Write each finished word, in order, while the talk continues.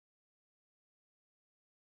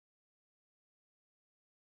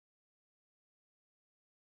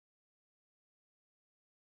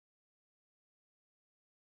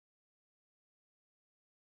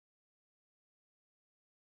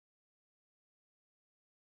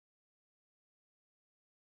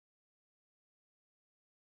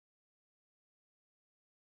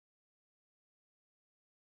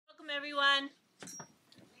Welcome, everyone.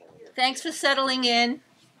 Thanks for settling in.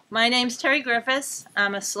 My name's Terry Griffiths.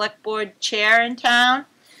 I'm a select board chair in town.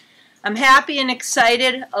 I'm happy and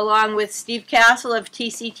excited, along with Steve Castle of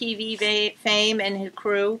TCTV fame and his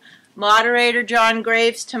crew, moderator John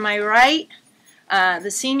Graves to my right,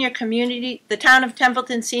 the town of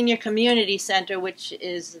Templeton Senior Community Center, which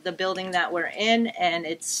is the building that we're in, and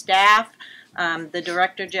its staff, the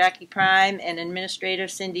director Jackie Prime and administrator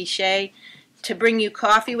Cindy Shea, to bring you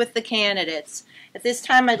coffee with the candidates. At this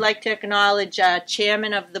time, I'd like to acknowledge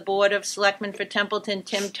Chairman of the Board of Selectmen for Templeton,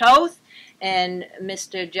 Tim Toth, and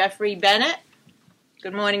Mr. Jeffrey Bennett.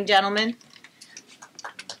 Good morning, gentlemen.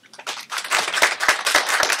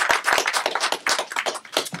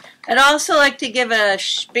 I'd also like to give a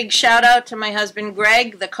big shout out to my husband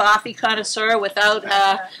Greg, the coffee connoisseur. Without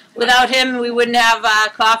him, we wouldn't have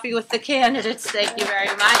coffee with the candidates. Thank you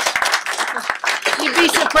very much. You'd be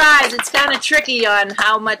surprised. It's kind of tricky on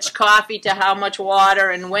how much coffee to how much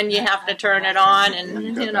water and when you have to turn it on,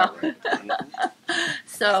 and you know.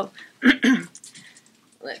 So,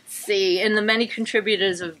 let's see. And the many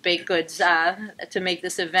contributors of baked goods to make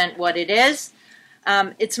this event what it is.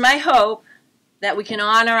 It's my hope that we can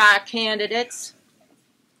honor our candidates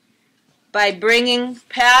by bringing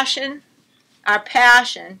our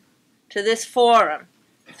passion to this forum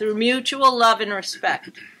through mutual love and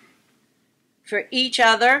respect for each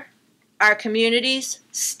other, our communities,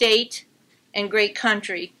 state, and great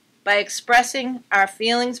country by expressing our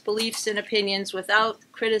feelings, beliefs, and opinions without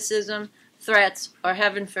criticism, threats, or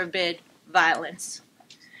heaven forbid, violence.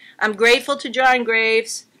 I'm grateful to John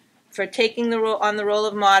Graves for taking on the role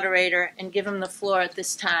of moderator and give him the floor at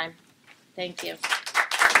this time. Thank you.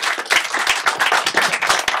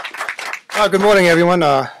 Good morning, everyone.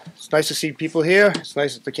 It's nice to see people here. It's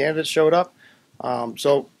nice that the candidates showed up.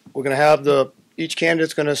 So we're going to have each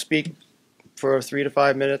candidate's going to speak for 3 to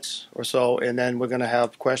 5 minutes or so, and then we're going to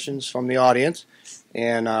have questions from the audience.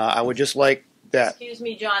 And I would just like that. Excuse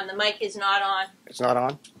me, John, the mic is not on. It's not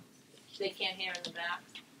on? They can't hear in the back.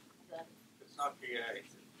 It's not PA.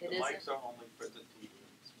 The mics are only for the TV.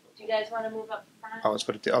 Do you guys want to move up front? Oh, let's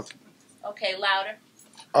put it down. Okay, louder.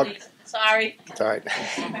 Okay. Sorry. It's all right.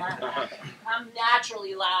 I'm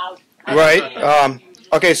naturally loud. Right.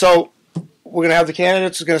 Okay, so we're going to have the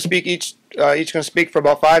candidates going to speak each going to speak for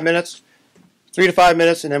about 5 minutes, 3 to 5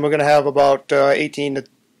 minutes, and then we're going to have about 18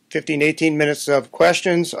 minutes of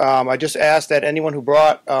questions. I just asked that anyone who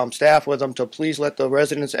brought staff with them to please let the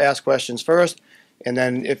residents ask questions first, and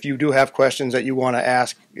then if you do have questions that you want to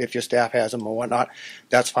ask, if your staff has them or whatnot,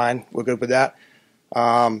 that's fine. We're good with that.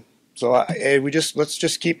 Let's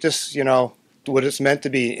just keep this, what it's meant to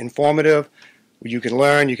be, informative. You can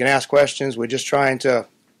learn, you can ask questions. We're just trying to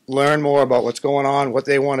learn more about what's going on, what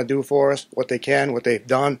they want to do for us, what they can, what they've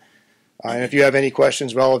done. And if you have any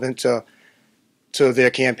questions relevant to their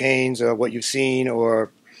campaigns, or what you've seen,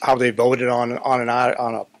 or how they voted on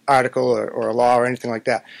an article or a law or anything like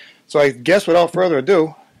that. So I guess without further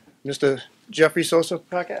ado, Mr. Jeffrey Sosa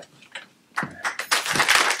Paquette.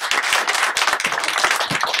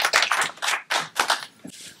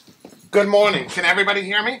 Good morning. Can everybody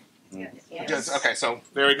hear me? Yes. Okay, so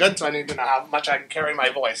very good. So I need to know how much I can carry my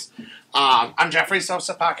voice. I'm Jeffrey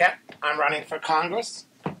Sosa Paquette. I'm running for Congress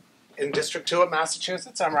in District 2 of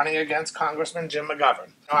Massachusetts. I'm running against Congressman Jim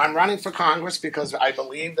McGovern. Now, I'm running for Congress because I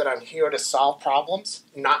believe that I'm here to solve problems,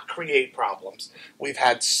 not create problems. We've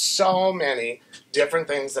had so many different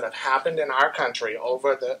things that have happened in our country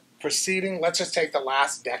over the preceding, let's just take the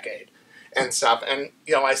last decade and stuff. And,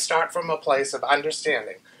 I start from a place of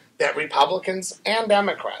understanding that Republicans and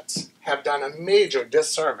Democrats have done a major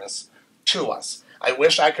disservice to us. I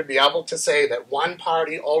wish I could be able to say that one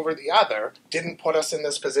party over the other didn't put us in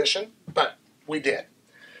this position, but we did.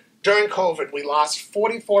 During COVID, we lost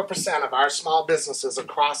 44% of our small businesses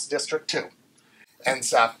across District 2. And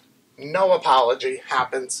so no apology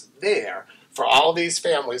happens there for all these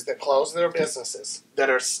families that close their businesses, that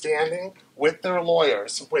are standing with their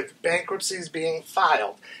lawyers, with bankruptcies being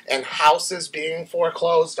filed and houses being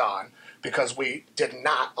foreclosed on because we did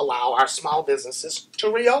not allow our small businesses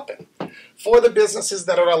to reopen. For the businesses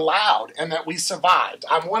that are allowed and that we survived,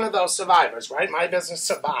 I'm one of those survivors, right? My business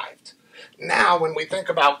survived. Now, when we think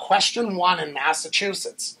about question 1 in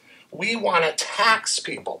Massachusetts, we want to tax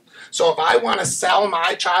people. So if I want to sell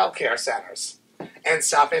my child care centers and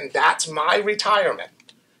stuff, and that's my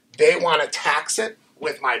retirement, they want to tax it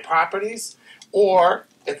with my properties. Or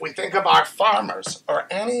if we think of our farmers or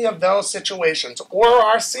any of those situations, or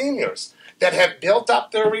our seniors that have built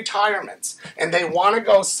up their retirements and they want to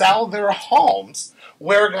go sell their homes,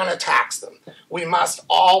 we're going to tax them. We must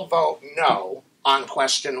all vote no on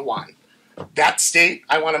question 1. That state,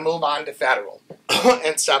 I want to move on to federal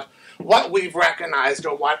and stuff. What we've recognized,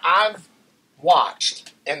 or what I've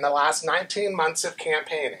watched in the last 19 months of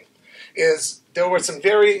campaigning, is there were some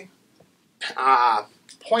very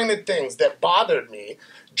pointed things that bothered me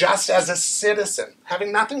just as a citizen,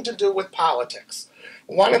 having nothing to do with politics.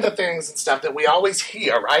 One of the things and stuff that we always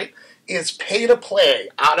hear, right, is pay to play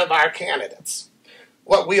out of our candidates.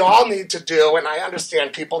 What we all need to do, and I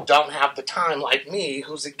understand people don't have the time like me,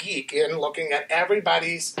 who's a geek, in looking at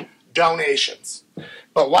everybody's donations.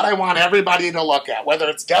 But what I want everybody to look at, whether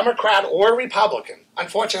it's Democrat or Republican,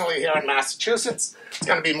 unfortunately here in Massachusetts, it's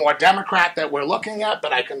going to be more Democrat that we're looking at,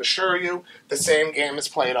 but I can assure you the same game is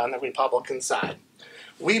played on the Republican side.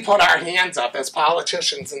 We put our hands up as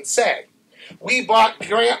politicians and say, we brought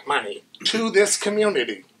grant money to this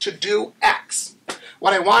community to do X.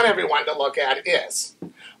 What I want everyone to look at is,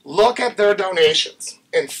 look at their donations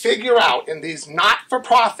and figure out in these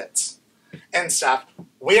not-for-profits and stuff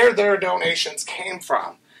where their donations came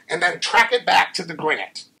from, and then track it back to the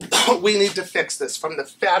grant. We need to fix this from the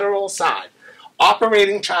federal side.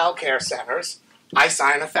 Operating child care centers, I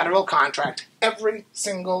sign a federal contract every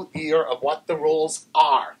single year of what the rules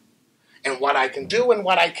are and what I can do and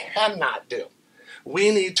what I cannot do.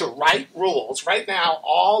 We need to write rules. Right now,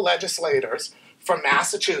 all legislators from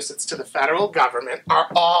Massachusetts to the federal government are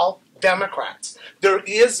all Democrats. There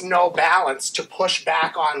is no balance to push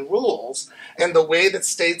back on rules and the way that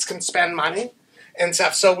states can spend money and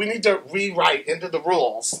stuff. So we need to rewrite into the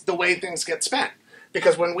rules the way things get spent.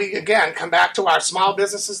 Because when we, again, come back to our small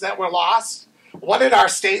businesses that were lost, what did our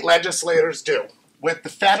state legislators do with the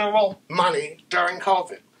federal money during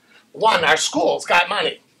COVID? One, our schools got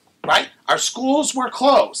money, right? Our schools were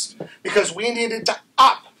closed because we needed to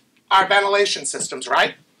up our ventilation systems,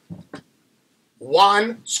 right?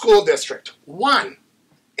 One school district, one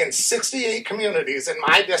in 68 communities in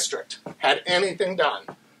my district had anything done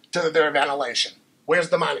to their ventilation. Where's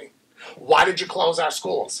the money? Why did you close our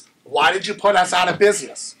schools? Why did you put us out of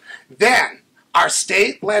business? Then our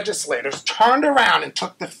state legislators turned around and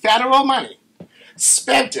took the federal money,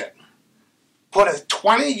 spent it, put a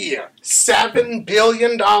 20-year, $7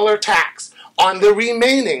 billion tax on the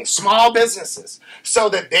remaining small businesses so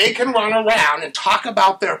that they can run around and talk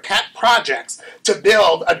about their pet projects to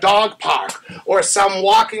build a dog park or some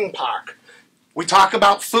walking park. We talk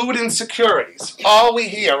about food insecurities. All we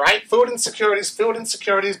hear, right? Food insecurities, food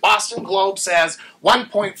insecurities. Boston Globe says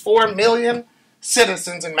 1.4 million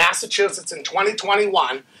citizens in Massachusetts in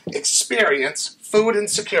 2021 experience food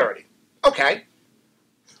insecurity. Okay.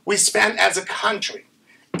 We spent as a country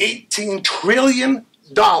 $18 trillion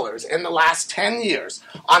in the last 10 years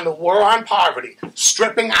on the war on poverty,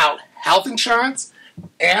 stripping out health insurance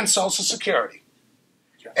and Social Security.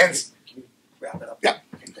 And Can you wrap it up? Yep.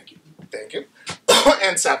 Okay, thank you. Thank you.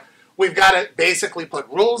 And so we've got to basically put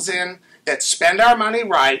rules in that spend our money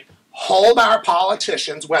right, hold our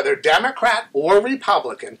politicians, whether Democrat or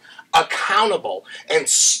Republican, accountable, and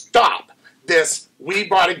stop this we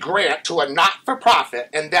brought a grant to a not-for-profit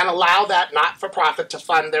and then allow that not-for-profit to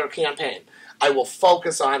fund their campaign. I will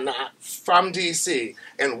focus on that from D.C.,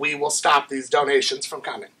 and we will stop these donations from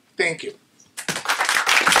coming. Thank you.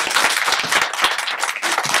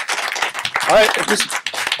 All right.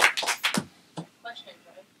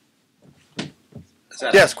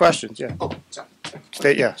 Yes, questions. Yeah. Oh, sorry.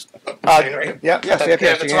 State yes. Right. Yeah. Yes.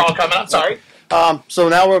 It's all coming up. Sorry. So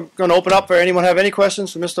now we're going to open up for anyone have any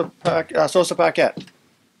questions for Mr. Sosa Paquette?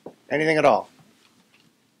 Anything at all?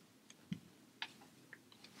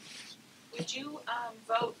 Would you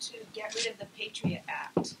vote to get rid of the Patriot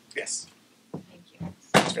Act? Yes. Thank you.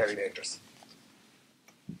 It's very dangerous.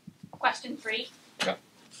 Question 3.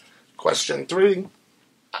 Question 3.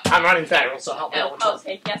 I'm running federal, so help me out with this.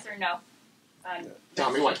 Okay, yes or no?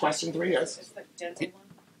 Tell me what question 3 is. It's the dental one.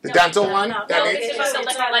 The dental one? No, That it's needs- about the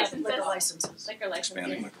liquor licenses. Liquor licenses. Liquor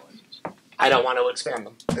Expanding licenses. liquor licenses. I don't want to expand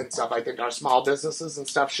them and stuff. I think our small businesses and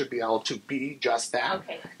stuff should be able to be just that.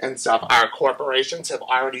 Okay. And stuff. Our corporations have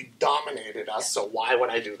already dominated us, so why would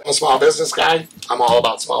I do that? I'm a small business guy. I'm all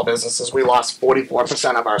about small businesses. We lost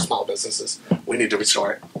 44% of our small businesses. We need to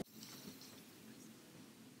restore it.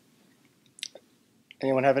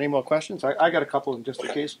 Anyone have any more questions? I got a couple just in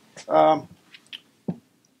case. What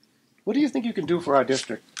do you think you can do for our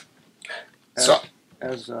district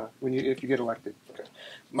if you get elected?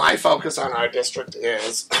 My focus on our district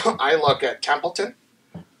is I look at Templeton,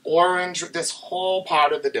 Orange, this whole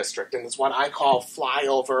part of the district, and it's what I call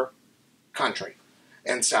flyover country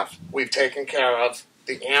and stuff. We've taken care of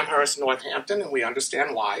the Amherst, Northampton, and we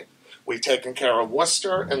understand why. We've taken care of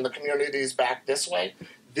Worcester and the communities back this way.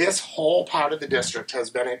 This whole part of the district has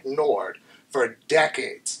been ignored for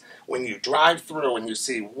decades. When you drive through and you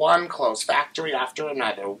see one closed factory after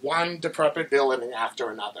another, one decrepit building after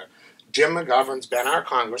another, Jim McGovern's been our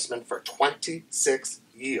congressman for 26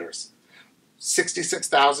 years.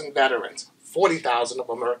 66,000 veterans, 40,000 of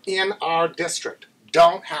them are in our district,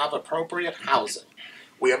 don't have appropriate housing.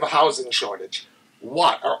 We have a housing shortage.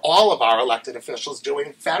 What are all of our elected officials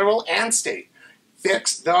doing, federal and state?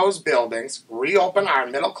 Fix those buildings, reopen our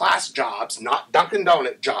middle-class jobs, not Dunkin'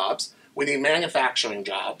 Donut jobs. We need manufacturing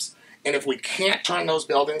jobs. And if we can't turn those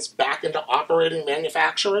buildings back into operating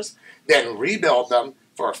manufacturers, then rebuild them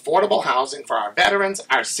for affordable housing for our veterans,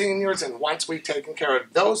 our seniors, and once we've taken care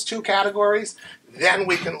of those two categories, then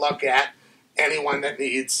we can look at anyone that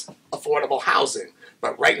needs affordable housing.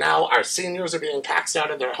 But right now, our seniors are being taxed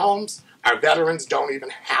out of their homes. Our veterans don't even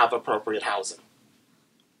have appropriate housing.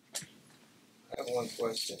 I have one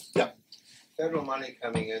question. Yeah. Federal money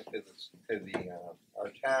coming into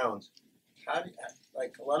our towns, how do you,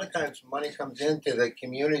 like a lot of times money comes into the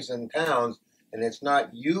communities and towns and it's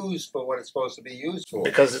not used for what it's supposed to be used for?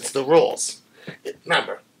 Because it's the rules.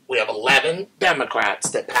 Remember, we have 11 Democrats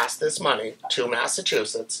that pass this money to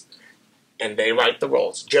Massachusetts, and they write the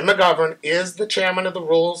rules. Jim McGovern is the chairman of the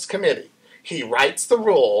Rules Committee. He writes the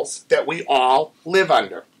rules that we all live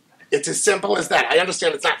under. It's as simple as that. I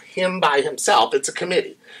understand it's not him by himself, it's a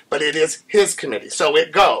committee, but it is his committee. So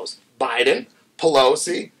it goes Biden,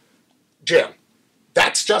 Pelosi, Jim.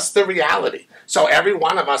 That's just the reality. So every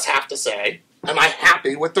one of us have to say, am I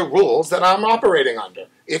happy with the rules that I'm operating under?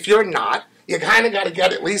 If you're not, you kind of got to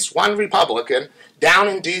get at least one Republican down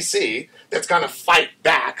in D.C. that's going to fight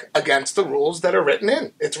back against the rules that are written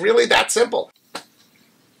in. It's really that simple.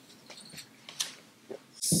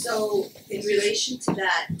 So, in relation to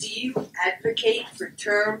that, do you advocate for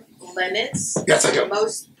term limits? Yes, I do. For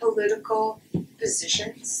most political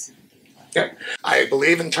positions? Yeah. I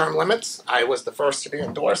believe in term limits. I was the first to be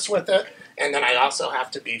endorsed with it. And then I also have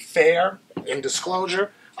to be fair in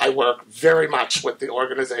disclosure. I work very much with the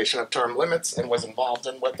organization of term limits and was involved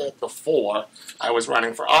with it before I was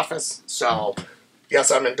running for office. So,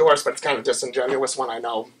 yes, I'm endorsed, but it's kind of disingenuous when I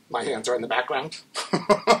know my hands are in the background.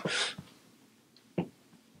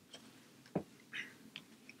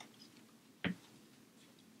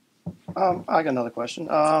 I got another question.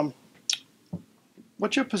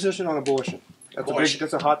 What's your position on abortion?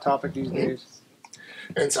 That's a hot topic these days.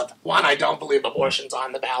 And stuff. One, I don't believe abortion's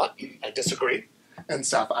on the ballot. I disagree. And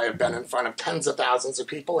stuff. I have been in front of tens of thousands of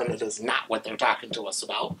people, and it is not what they're talking to us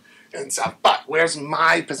about. And stuff. But where's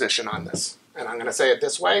my position on this? And I'm going to say it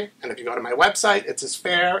this way, and if you go to my website, it's as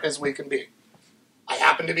fair as we can be. I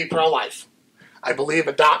happen to be pro-life. I believe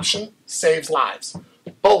adoption saves lives.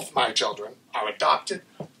 Both my children are adopted.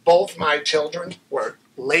 Both my children were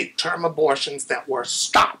late-term abortions that were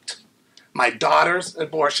stopped. My daughter's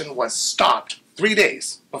abortion was stopped 3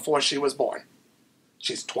 days before she was born.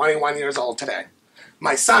 She's 21 years old today.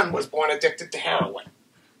 My son was born addicted to heroin.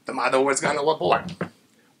 The mother was going to abort.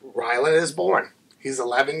 Rylan is born. He's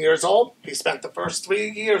 11 years old. He spent the first 3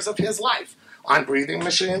 years of his life on breathing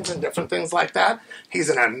machines and different things like that. He's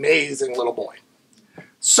an amazing little boy.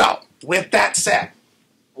 So, with that said,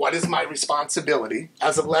 what is my responsibility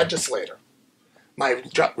as a legislator? My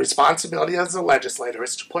responsibility as a legislator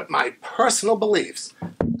is to put my personal beliefs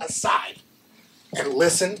aside and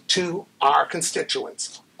listen to our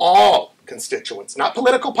constituents, all constituents, not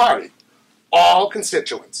political party, all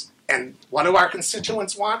constituents. And what do our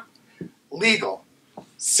constituents want? Legal,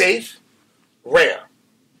 safe, rare,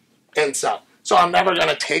 and so. So I'm never going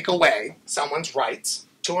to take away someone's rights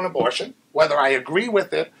to an abortion, whether I agree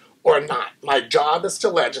with it or not. My job is to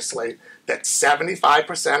legislate that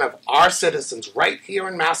 75% of our citizens right here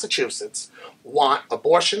in Massachusetts want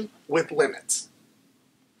abortion with limits.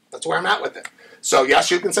 That's where I'm at with it. So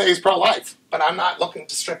yes, you can say he's pro-life, but I'm not looking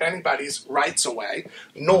to strip anybody's rights away,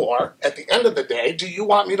 nor, at the end of the day, do you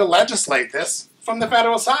want me to legislate this from the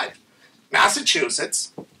federal side.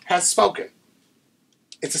 Massachusetts has spoken.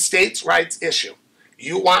 It's a states' rights issue.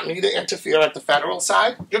 You want me to interfere at the federal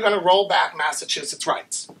side, you're going to roll back Massachusetts'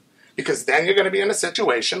 rights. Because then you're going to be in a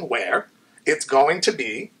situation where it's going to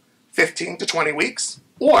be 15 to 20 weeks.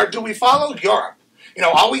 Or do we follow Europe? You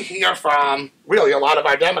know, all we hear from really a lot of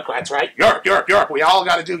our Democrats, right? Europe, Europe, Europe. We all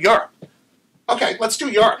got to do Europe. Okay, let's do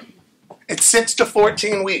Europe. It's 6 to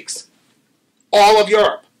 14 weeks. All of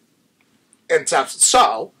Europe. And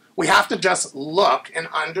so we have to just look and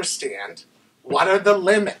understand what are the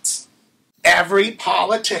limits. Every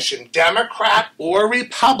politician, Democrat or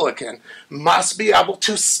Republican, must be able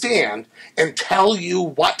to stand and tell you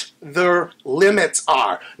what their limits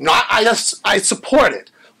are. Not, I support it.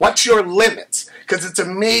 What's your limits? Because it's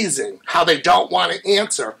amazing how they don't want to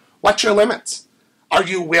answer, what's your limits? Are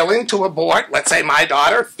you willing to abort, let's say my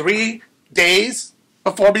daughter, 3 days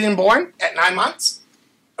before being born at 9 months?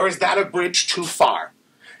 Or is that a bridge too far?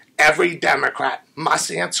 Every Democrat must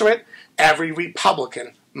answer it. Every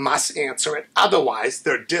Republican must answer it. Otherwise,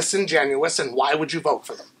 they're disingenuous, and why would you vote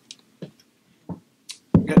for them?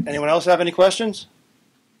 Good. Anyone else have any questions?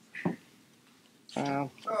 What are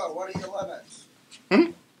your limits?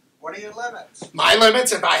 Hmm? What are your limits? My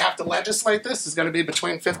limits, if I have to legislate this, is going to be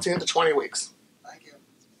between 15 to 20 weeks. Thank you.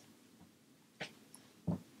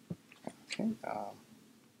 Okay.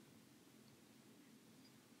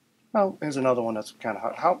 Well, here's another one that's kind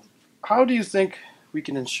of hard. How do you think we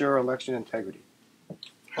can ensure election integrity?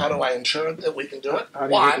 How do I ensure that we can do it? How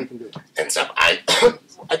do you think we can do it? And so I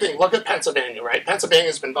think, look at Pennsylvania, right?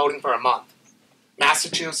 Pennsylvania's been voting for a month.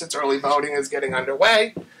 Massachusetts early voting is getting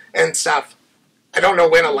underway and stuff. I don't know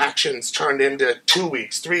when elections turned into 2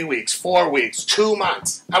 weeks, 3 weeks, 4 weeks, 2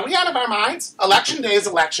 months. Are we out of our minds? Election day is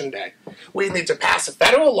election day. We need to pass a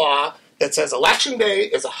federal law that says election day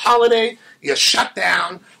is a holiday. You shut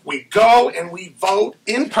down. We go and we vote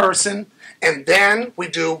in person, and then we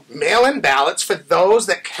do mail-in ballots for those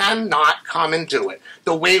that cannot come and do it.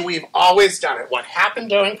 The way we've always done it. What happened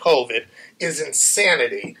during COVID is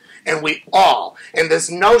insanity, and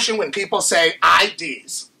this notion when people say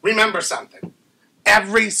IDs, remember something.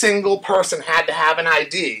 Every single person had to have an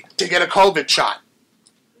ID to get a COVID shot.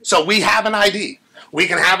 So we have an ID. We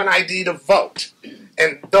can have an ID to vote.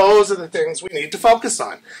 And those are the things we need to focus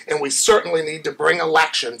on. And we certainly need to bring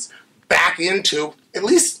elections back into at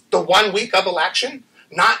least the 1 week of election,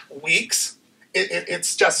 not weeks.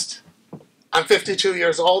 It's just, I'm 52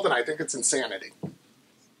 years old and I think it's insanity.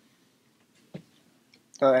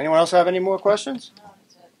 Anyone else have any more questions? No,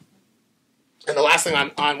 that's it. And the last thing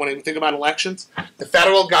on when you think about elections, the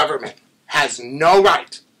federal government has no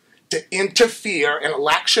right to interfere in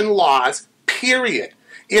election laws, period.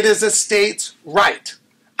 It is a state's right.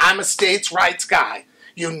 I'm a states' rights guy.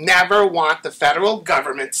 You never want the federal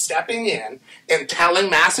government stepping in and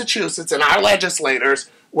telling Massachusetts and our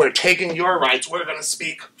legislators, we're taking your rights, we're going to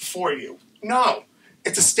speak for you. No,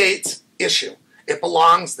 it's a state's issue. It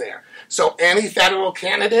belongs there. So any federal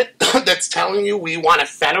candidate that's telling you we want to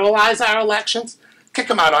federalize our elections, kick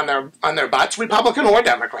them out on their butts, Republican or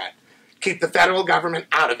Democrat. Keep the federal government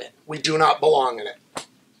out of it. We do not belong in it.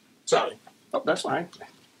 Sorry. Oh, that's fine.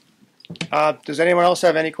 Does anyone else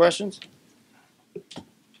have any questions?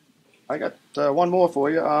 I got one more for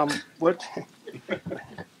you. What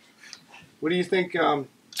do you think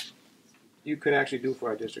you could actually do for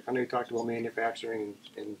our district? I know you talked about manufacturing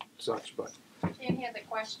and such, but Can't hear the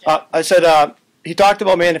question. I said he talked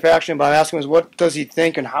about manufacturing, but I'm asking is what does he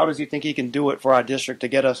think and how does he think he can do it for our district to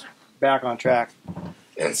get us back on track?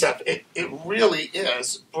 And Seth, it really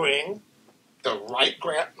is bring the right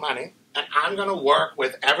grant money, and I'm going to work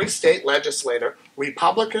with every state legislator,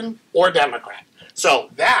 Republican or Democrat. So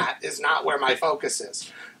that is not where my focus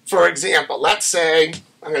is. For example, let's say,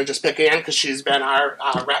 I'm going to just pick Ann because she's been our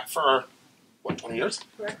rep for, 20 years?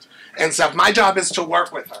 Correct. And stuff, my job is to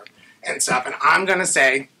work with her and stuff, and I'm going to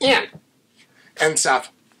say, Ann, and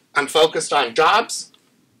stuff, I'm focused on jobs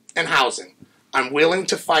and housing. I'm willing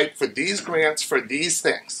to fight for these grants for these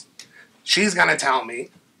things. She's going to tell me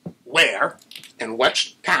where and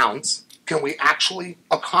which towns can we actually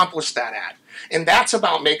accomplish that at. And that's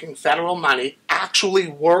about making federal money actually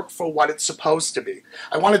work for what it's supposed to be.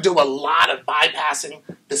 I want to do a lot of bypassing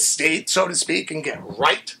the state, so to speak, and get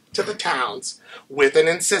right to the towns with an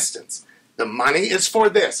insistence. The money is for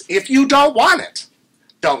this. If you don't want it,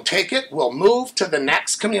 don't take it. We'll move to the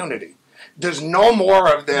next community. There's no more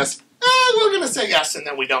of this, we're going to say yes and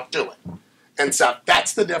then we don't do it. And so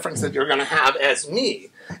that's the difference that you're going to have as me,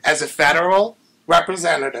 as a federal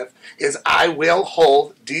representative, is I will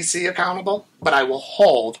hold DC accountable, but I will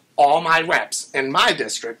hold all my reps in my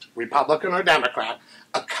district, Republican or Democrat,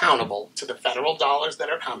 accountable to the federal dollars that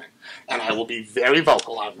are coming. And I will be very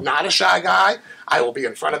vocal. I'm not a shy guy. I will be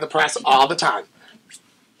in front of the press all the time.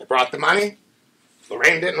 I brought the money.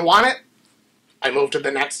 Lorraine didn't want it. I moved to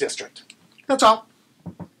the next district. That's all.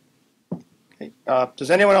 Okay.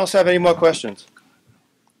 Does anyone else have any more questions?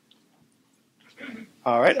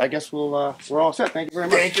 All right, I guess we're all set. Thank you very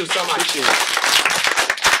much. Thank you so much.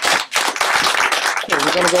 Okay,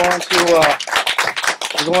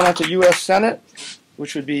 we're going on to U.S. Senate,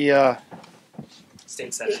 which would be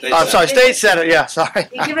State Senate. sorry, State Senate. Yeah, sorry.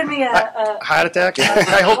 You're giving me a Heart attack.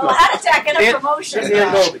 I hope well, not. heart attack and a Aunt- promotion.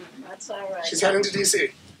 Aunt Goldie. That's all right. She's heading to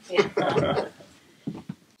DC. Yeah.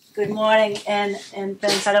 Good morning, and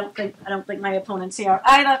thanks. I don't think my opponent's here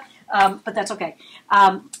either, but that's okay.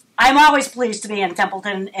 I'm always pleased to be in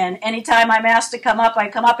Templeton, and anytime I'm asked to come up, I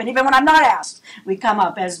come up, and even when I'm not asked, we come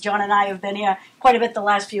up, as John and I have been here quite a bit the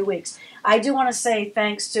last few weeks. I do want to say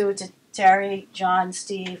thanks to Terry, John,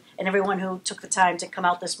 Steve, and everyone who took the time to come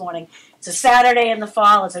out this morning. It's a Saturday in the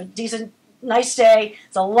fall. It's a decent, nice day.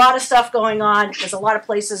 There's a lot of stuff going on. There's a lot of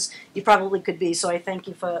places you probably could be, so I thank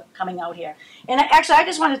you for coming out here. And actually, I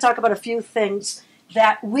just want to talk about a few things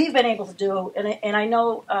that we've been able to do, and I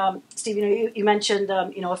know, Steve, you mentioned,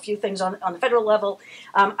 a few things on the federal level.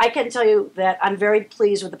 I can tell you that I'm very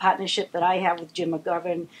pleased with the partnership that I have with Jim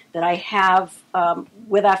McGovern, that I have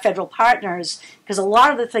with our federal partners, because a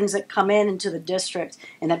lot of the things that come into the district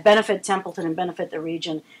and that benefit Templeton and benefit the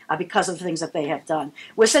region are because of the things that they have done.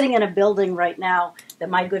 We're sitting in a building right now that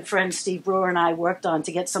my good friend Steve Brewer and I worked on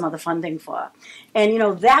to get some of the funding for. And,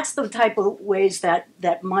 that's the type of ways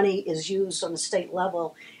that money is used on the state level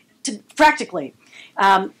to practically.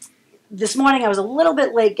 This morning I was a little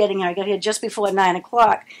bit late getting here. I got here just before 9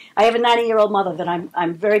 o'clock. I have a 90-year-old mother that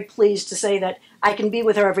I'm very pleased to say that I can be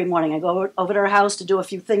with her every morning. I go over to her house to do a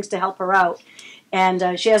few things to help her out.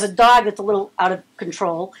 And she has a dog that's a little out of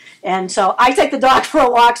control. And so I take the dog for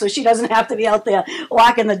a walk so she doesn't have to be out there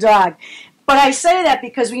walking the dog. But I say that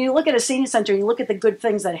because when you look at a senior center and you look at the good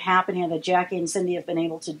things that happen here that Jackie and Cindy have been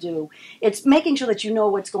able to do, it's making sure that you know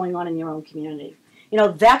what's going on in your own community.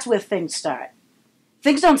 That's where things start.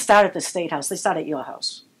 Things don't start at the State House. They start at your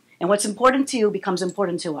house. And what's important to you becomes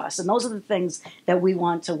important to us. And those are the things that we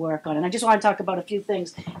want to work on. And I just want to talk about a few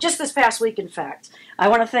things. Just this past week, in fact, I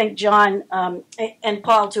want to thank John and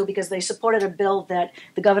Paul, too, because they supported a bill that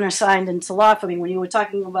the governor signed into law for me. When you were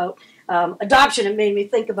talking about adoption, it made me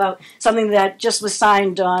think about something that just was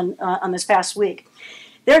signed on this past week.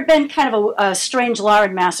 There had been kind of a strange law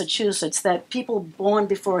in Massachusetts that people born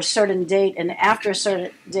before a certain date and after a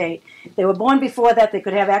certain date, they were born before that, they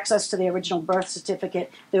could have access to the original birth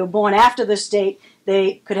certificate. They were born after this date,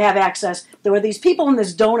 they could have access. There were these people in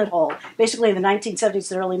this donut hole, basically in the 1970s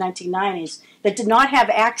to the early 1990s, that did not have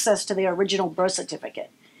access to their original birth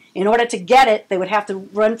certificate. In order to get it, they would have to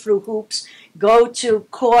run through hoops, go to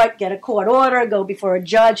court, get a court order, go before a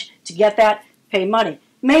judge to get that, pay money.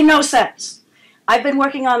 Made no sense. I've been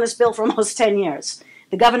working on this bill for almost 10 years.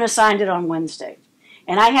 The governor signed it on Wednesday.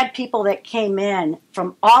 And I had people that came in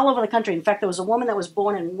from all over the country. In fact, there was a woman that was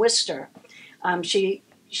born in Worcester. She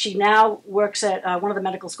now works at one of the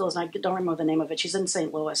medical schools, and I don't remember the name of it. She's in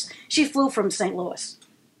St. Louis. She flew from St. Louis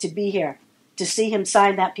to be here, to see him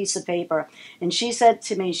sign that piece of paper. And she said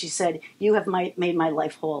to me, she said, "You have made my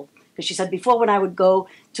life whole." Because she said, before when I would go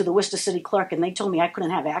to the Worcester City Clerk and they told me I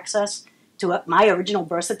couldn't have access to my original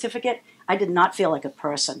birth certificate, I did not feel like a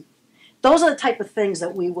person. Those are the type of things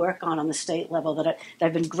that we work on the state level that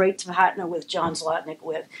have been great to partner with John Zlotnick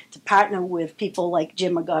with, to partner with people like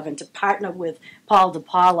Jim McGovern, to partner with Paul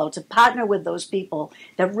DiPaolo, to partner with those people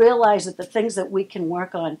that realize that the things that we can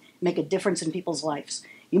work on make a difference in people's lives.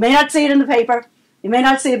 You may not see it in the paper. You may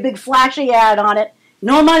not see a big flashy ad on it.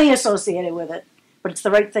 No money associated with it. But it's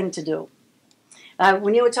the right thing to do.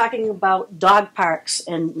 When you were talking about dog parks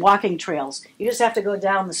and walking trails, you just have to go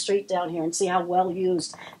down the street down here and see how well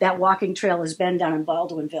used that walking trail has been down in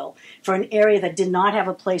Baldwinville for an area that did not have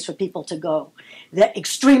a place for people to go. That's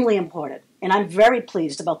extremely important. And I'm very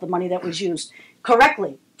pleased about the money that was used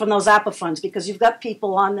correctly from those APA funds, because you've got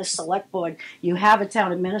people on this select board, you have a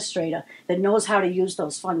town administrator that knows how to use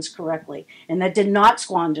those funds correctly and that did not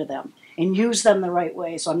squander them and use them the right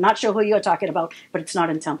way. So I'm not sure who you're talking about, but it's not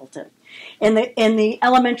in Templeton. In the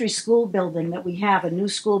elementary school building that we have, a new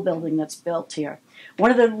school building that's built here,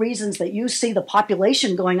 one of the reasons that you see the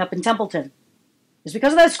population going up in Templeton is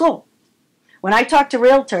because of that school. When I talk to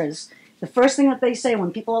realtors, the first thing that they say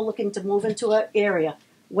when people are looking to move into an area,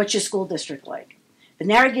 what's your school district like? The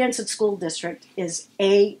Narragansett School District is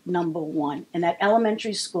 #1, and that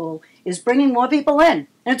elementary school is bringing more people in.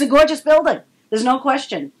 And it's a gorgeous building. There's no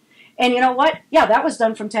question. And you know what? Yeah, that was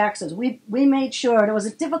done from taxes. We made sure, and it was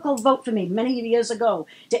a difficult vote for me many years ago,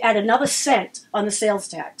 to add another cent on the sales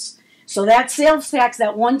tax. So that sales tax,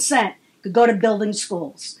 that 1 cent, could go to building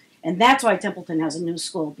schools. And that's why Templeton has a new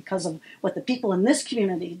school, because of what the people in this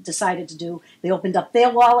community decided to do. They opened up their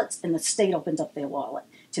wallets, and the state opened up their wallet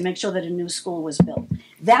to make sure that a new school was built.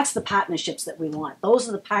 That's the partnerships that we want. Those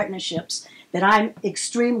are the partnerships that I'm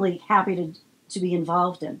extremely happy to be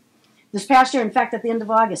involved in. This past year, in fact, at the end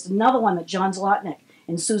of August, another one that John Zlotnick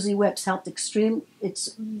and Susie Whips helped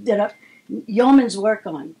did a yeoman's work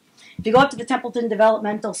on. If you go up to the Templeton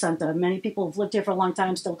Developmental Center, many people who've lived here for a long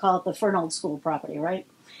time still call it the Fernald School property, right?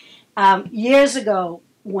 Years ago,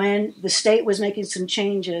 when the state was making some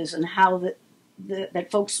changes and how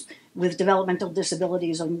that folks with developmental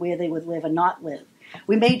disabilities on where they would live and not live,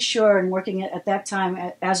 We made sure, in working at that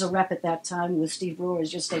time as a rep at that time with Steve Brewer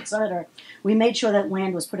as your state senator, we made sure that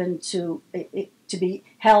land was put into to be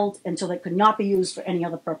held until it could not be used for any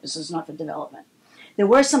other purposes, not for development. There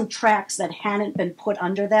were some tracks that hadn't been put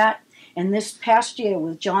under that, and this past year,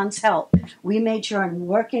 with John's help, we made sure, in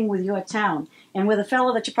working with your town, and with a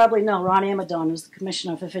fellow that you probably know, Ron Amadon, who's the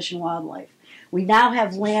Commissioner for Fish and Wildlife, we now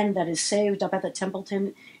have land that is saved up at the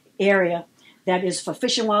Templeton area that is for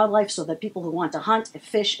fish and wildlife, so that people who want to hunt,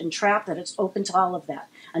 fish, and trap, that it's open to all of that.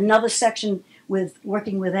 Another section with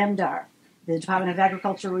working with MDAR, the Department of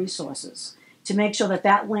Agricultural Resources, to make sure that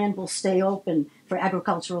that land will stay open for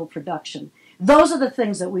agricultural production. Those are the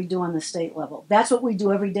things that we do on the state level. That's what we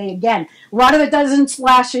do every day. Again, a lot of it doesn't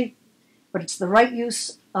splashy, but it's the right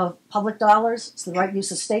use of public dollars, it's the right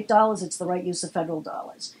use of state dollars, it's the right use of federal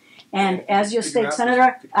dollars. And as your state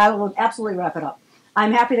senator, I will absolutely wrap it up.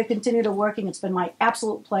 I'm happy to continue to working. It's been my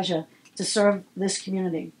absolute pleasure to serve this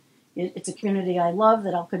community. It's a community I love,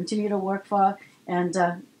 that I'll continue to work for, and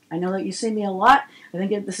I know that you see me a lot. I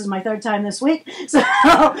think this is my third time this week, so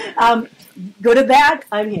good or bad,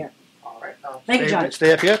 I'm here. All right. Thank you, John.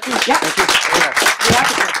 Stay up here, please. Yeah. Thank you.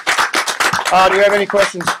 Yeah. Do you have any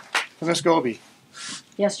questions for Ms. Goby?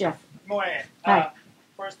 Yes, Jeff. Morning. Hi.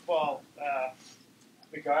 First of all,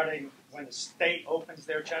 regarding when the state opens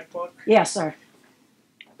their checkbook, Yes, sir.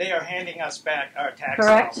 they are handing us back our tax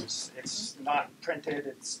Correct. dollars. It's not printed,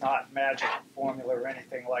 it's not magic formula or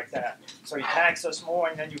anything like that. So you tax us more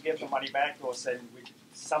and then you give the money back to us, and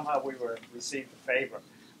somehow we received a favor.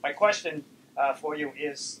 My question for you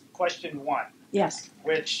is question 1, Yes.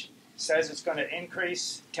 which says it's going to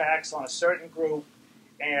increase tax on a certain group,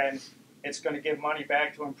 and it's going to give money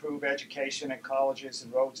back to improve education and colleges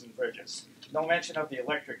and roads and bridges. No mention of the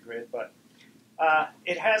electric grid, but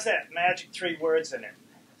it has that magic 3 words in it,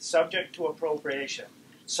 subject to appropriation.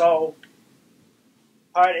 So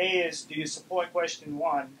part A is, do you support question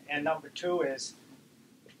 1? And number 2 is,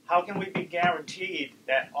 how can we be guaranteed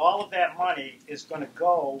that all of that money is going to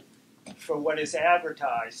go for what is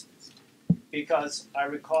advertised? Because I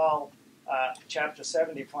recall Chapter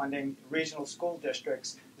 70 funding regional school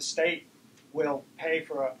districts, the state will pay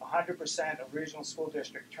for 100% of regional school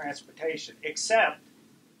district transportation, except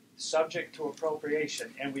subject to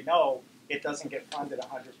appropriation, and we know it doesn't get funded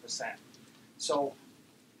 100%. So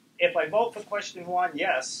if I vote for question 1,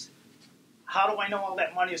 yes, how do I know all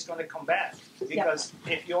that money is going to come back? Because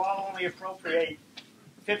if you all only appropriate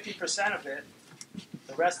 50% of it,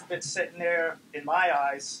 the rest of it's sitting there, in my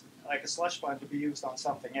eyes, like a slush fund to be used on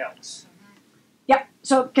something else. Yeah.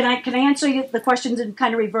 So can I answer you the questions in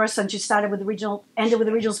kind of reverse, since you started with the ended with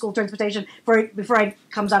the regional school transportation before it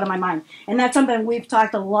comes out of my mind? And that's something we've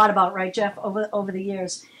talked a lot about, right, Jeff, over the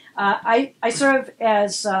years. I serve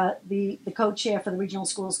as the co-chair for the Regional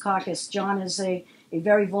Schools Caucus. John is a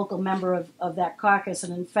very vocal member of that caucus,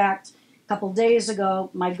 and in fact, a couple days ago,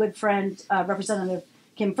 my good friend Representative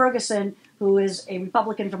Kim Ferguson, who is a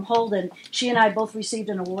Republican from Holden, she and I both received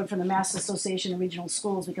an award from the Mass Association of Regional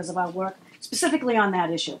Schools because of our work specifically on that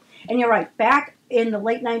issue. And you're right, back in the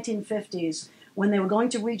late 1950s, when they were going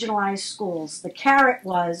to regionalize schools, the carrot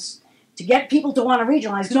was to get people to want to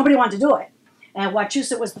regionalize, because nobody wanted to do it. And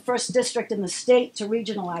Wachusett was the first district in the state to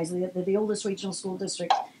regionalize, the oldest regional school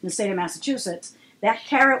district in the state of Massachusetts. That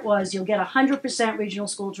carrot was, you'll get 100% regional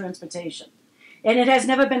school transportation. And it has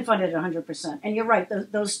never been funded at 100%. And you're right,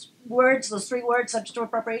 those 3 words, subject to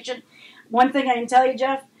appropriation, one thing I can tell you,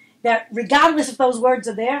 Jeff, that regardless if those words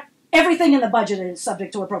are there, everything in the budget is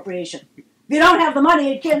subject to appropriation. If you don't have the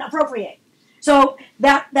money, it can't appropriate. So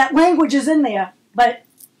that language is in there, but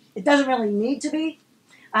it doesn't really need to be.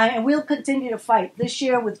 And we'll continue to fight. This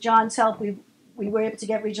year, with John's help, we were able to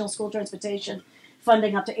get regional school transportation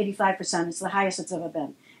funding up to 85%. It's the highest it's ever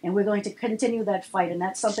been. And we're going to continue that fight, and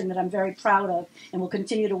that's something that I'm very proud of, and will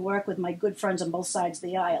continue to work with my good friends on both sides of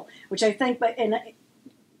the aisle, which I think, and I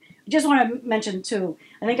just want to mention, too,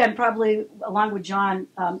 I think I'm probably, along with John,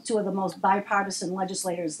 2 of the most bipartisan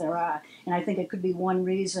legislators there are, and I think it could be one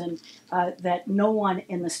reason that no one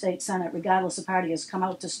in the state Senate, regardless of party, has come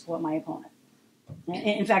out to support my opponent.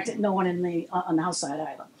 In fact, no one on the House side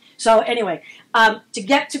either. So anyway, to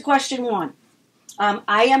get to question 1,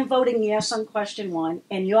 I am voting yes on question 1,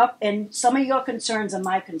 and some of your concerns are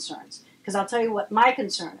my concerns, because I'll tell you what my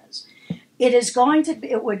concern is.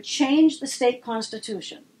 It would change the state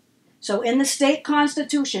constitution. So in the state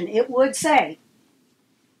constitution, it would say,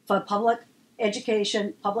 for public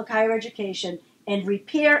education, public higher education, and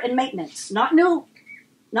repair and maintenance, not new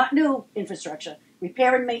infrastructure,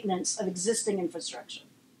 repair and maintenance of existing infrastructure.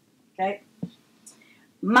 Okay?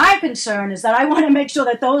 My concern is that I want to make sure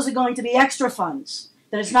that those are going to be extra funds,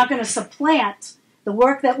 that it's not going to supplant the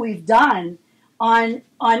work that we've done on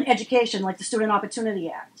education, like the Student Opportunity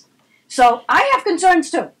Act. So I have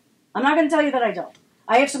concerns too. I'm not going to tell you that I don't.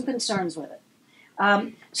 I have some concerns with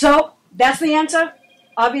it. So that's the answer.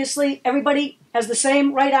 Obviously, everybody has the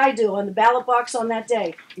same right I do on the ballot box on that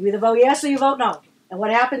day. You either vote yes or you vote no. And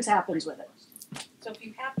what happens, happens with it. So if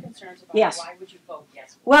you have concerns about Yes. it, why would you vote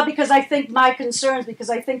yes? Well, because I think my concerns, because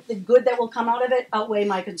I think the good that will come out of it outweigh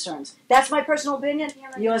my concerns. That's my personal opinion.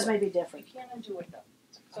 Yours may be different. You can't undo it though.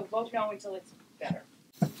 So vote no until it's better.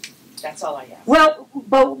 That's all I ask. Well,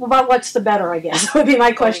 but what's the better, I guess, would be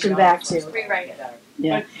my question back to you. Rewrite it.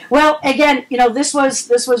 Yeah. Well, again, this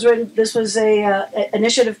was written. This was a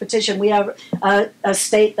initiative petition. We have a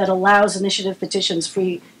state that allows initiative petitions,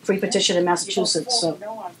 free petition in Massachusetts. So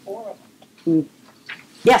No on 4 of them.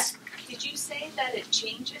 yes, Did you say that it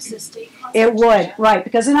changes the state constitution? it would, right?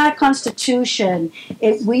 Because in our Constitution,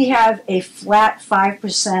 we have a flat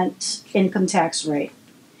 5% income tax rate,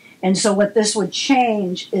 and so what this would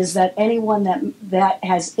change is that anyone that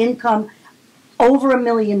has income over $1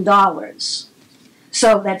 million.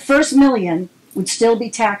 So that first million would still be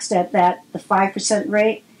taxed at the 5%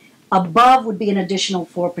 rate. Above would be an additional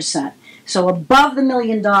 4%. So above the $1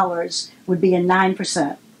 million would be a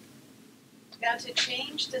 9%. Now, to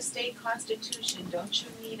change the state constitution, don't you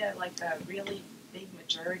need a really big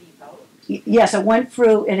majority vote? Yes, it went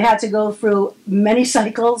through. It had to go through many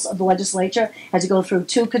cycles of the legislature. Had to go through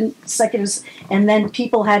 2 consecutives, and then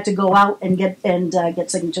people had to go out and get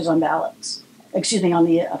signatures on ballots. Excuse me, on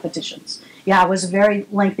the petitions. Yeah, it was a very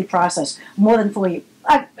lengthy process. More than 4 years.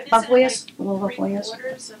 About 4 years. A little over 4 years.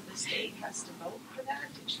 3/4 of the state has to vote for that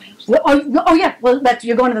to change. Well, oh yeah. Well,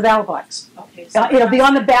 you're going to the ballot box. Okay, so It'll be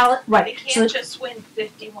on the ballot, They right? can't just win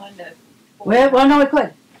 51 to 4 Well, no, it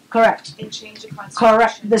could. Correct. and change the constitution.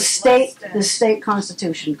 Correct. The with state, less the than- state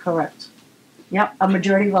constitution. Correct. Yep, a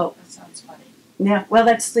majority vote. That sounds funny. Yeah. Well,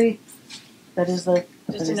 that is the.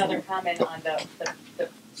 Just another comment on the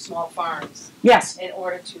small farms. Yes. In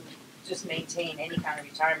order to just maintain any kind of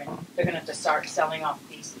retirement, they're going to have to start selling off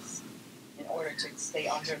pieces in order to stay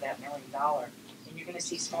under that $1 million. And you're going to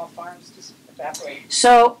see small farms just evaporate.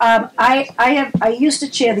 So I used to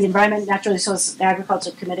chair the Environment, Natural Resources, and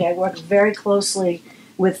Agriculture Committee. I work very closely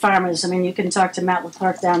with farmers. I mean, you can talk to Matt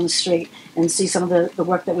Leclerc down the street and see some of the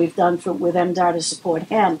work that we've done with MDAR to support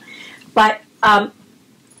him. But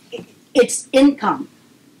it's income.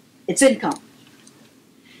 It's income.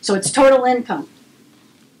 So it's total income.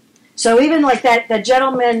 So even like that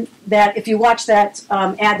gentleman that, if you watch that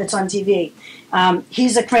ad that's on TV,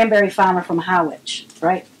 he's a cranberry farmer from Harwich,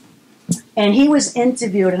 right? And he was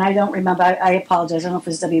interviewed, and I don't remember, I apologize, I don't know if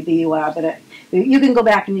it's WBUR, but you can go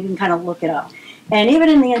back and you can kind of look it up. And even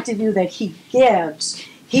in the interview that he gives,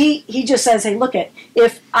 he just says, hey, look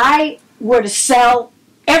if I were to sell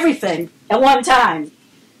everything at one time,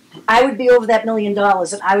 I would be over that $1 million,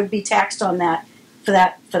 and I would be taxed on that for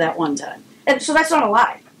that one time. And so that's not a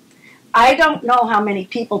lie. I don't know how many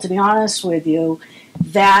people, to be honest with you,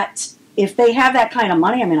 that if they have that kind of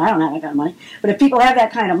money, I mean, I don't have that kind of money, but if people have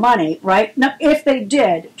that kind of money, right, no, if they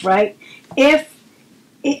did, right, that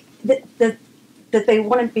they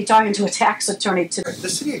wouldn't be talking to a tax attorney to... The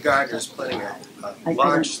City of Gardner is planning a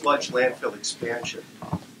large sludge landfill expansion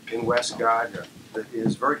in West Gardner that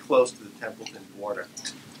is very close to the Templeton border.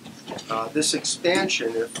 This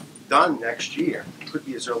expansion, if done next year, could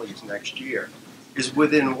be as early as next year, is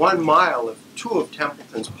within 1 mile of 2 of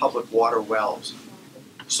Templeton's public water wells,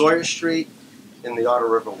 Sawyer Street and the Otter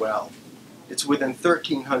River well. It's within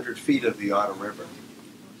 1,300 feet of the Otter River.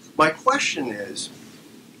 My question is,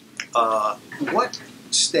 what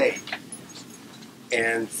state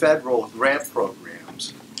and federal grant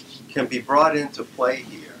programs can be brought into play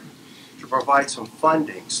here to provide some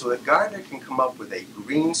funding so that Gardner can come up with a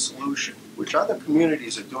green solution, which other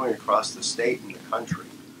communities are doing across the state and the country,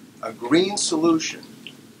 a green solution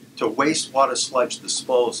to wastewater sludge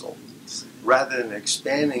disposal rather than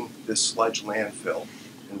expanding this sludge landfill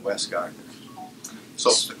in West Gardner.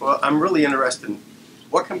 So I'm really interested in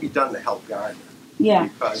what can be done to help Gardner. Yeah.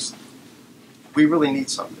 Because we really need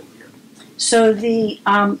something here. So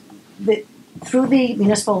through the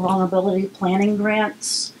municipal vulnerability planning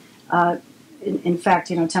grants, in fact,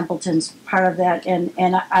 Templeton's part of that, and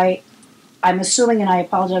I'm assuming, and I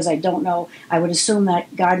apologize, I don't know, I would assume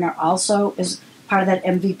that Gardner also is part of that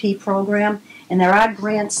MVP program, and there are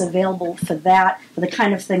grants available for that, for the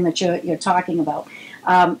kind of thing that you're talking about.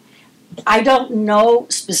 I don't know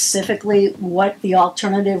specifically what the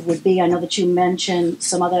alternative would be. I know that you mentioned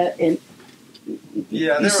some other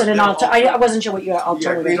Yeah, you said an I wasn't sure what your Yeah,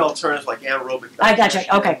 alternative. green alternatives like anaerobic I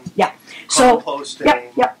gotcha. Okay, yeah. So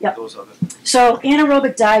composting, yep. those other. So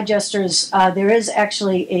anaerobic digesters, there is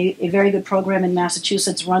actually a very good program in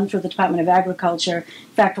Massachusetts run through the Department of Agriculture.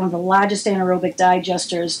 In fact, one of the largest anaerobic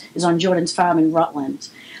digesters is on Jordan's Farm in Rutland,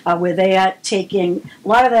 where they are taking, a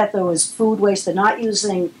lot of that though is food waste. They're not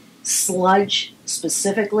using sludge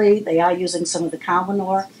specifically. They are using some of the cow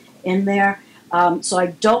manure in there. So I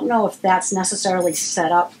don't know if that's necessarily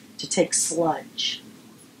set up to take sludge.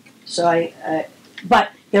 So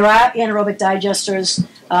but there are anaerobic digesters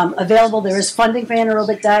available. There is funding for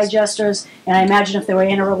anaerobic digesters, and I imagine if there were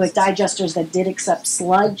anaerobic digesters that did accept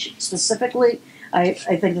sludge specifically, I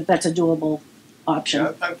think that that's a doable option.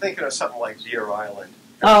 Yeah, I'm thinking of something like Deer Island.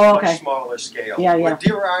 Oh, okay. Much smaller scale. Yeah. What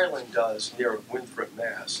Deer Island does near Winthrop,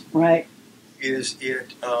 Mass. Right. Is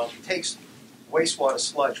it takes wastewater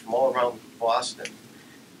sludge from all around Boston,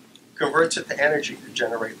 converts it to energy to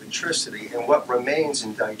generate electricity, and what remains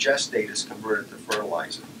in digestate is converted to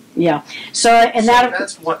fertilizer. Yeah. So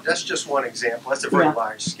that's just one example. That's a very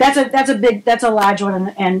large scale. That's a large one,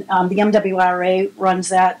 and the MWRA runs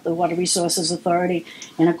that, the Water Resources Authority,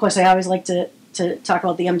 and of course I always like to talk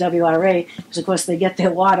about the MWRA because of course they get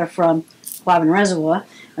their water from Quabbin Reservoir.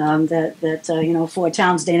 Four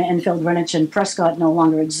towns, Dana, Enfield, Greenwich, and Prescott no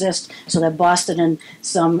longer exist, so that Boston and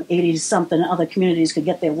some 80-something other communities could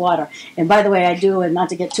get their water. And by the way, I do, and not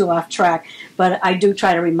to get too off track, but I do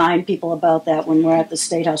try to remind people about that when we're at the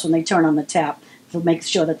State House, when they turn on the tap, to make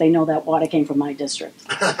sure that they know that water came from my district.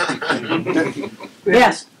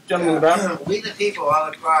 Yes? Gentleman in the back. We the people all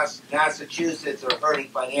across Massachusetts are hurting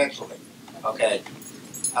financially, okay?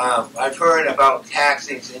 I've heard about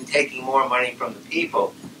taxing and taking more money from the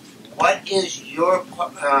people. What is your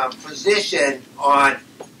position on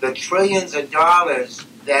the trillions of dollars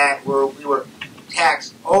that we were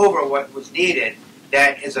taxed over what was needed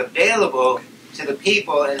that is available to the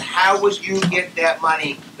people, and how would you get that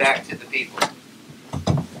money back to the people?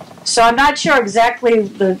 So I'm not sure exactly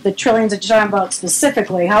the trillions that you're talking about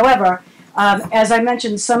specifically. However, as I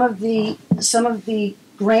mentioned, some of the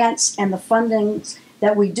grants and the fundings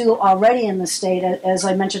that we do already in the state, as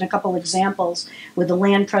I mentioned a couple examples with the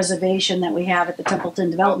land preservation that we have at the Templeton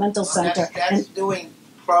Developmental Center. That's doing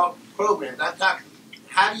programs. I'm talking,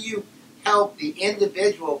 how do you help the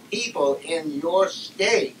individual people in your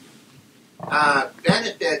state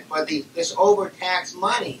benefit for this overtaxed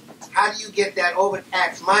money? How do you get that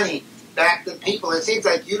overtaxed money back to people? It seems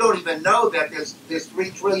like you don't even know that there's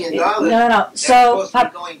 $3 trillion that's supposed to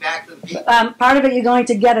be going back to the people. Part of it, you're going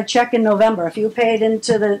to get a check in November. If you paid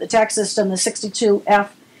into the tax system, the 62F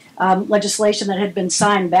legislation that had been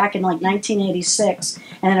signed back in like 1986,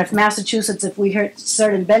 and if Massachusetts, if we hit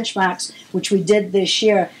certain benchmarks, which we did this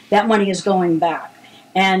year, that money is going back.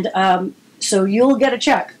 And so you'll get a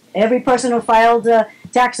check. Every person who filed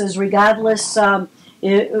taxes, regardless,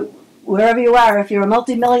 wherever you are, if you're a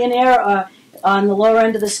multimillionaire or on the lower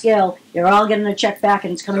end of the scale, you're all getting a check back,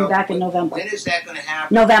 and it's coming back in November. When is that going to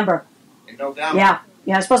happen? November. In November? Yeah,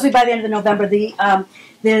 it's supposed to be by the end of November.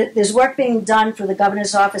 There's work being done for the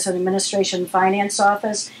Governor's Office and Administration Finance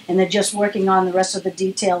Office, and they're just working on the rest of the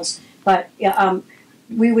details. But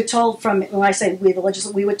we were told from, when I say we,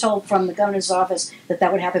 we were told from the Governor's Office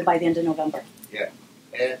that would happen by the end of November. Yeah.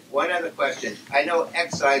 And one other question. I know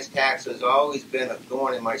excise tax has always been a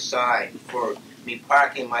thorn in my side. For me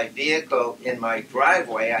parking my vehicle in my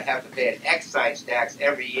driveway, I have to pay an excise tax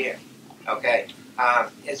every year. Okay.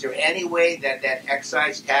 Is there any way that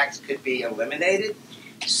excise tax could be eliminated?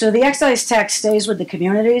 So the excise tax stays with the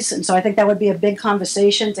communities, and so I think that would be a big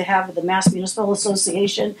conversation to have with the Mass Municipal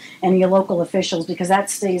Association and your local officials, because that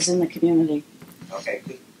stays in the community. Okay.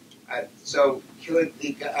 So could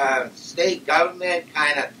the state government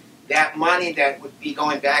kind of, that money that would be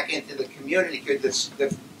going back into the community, could the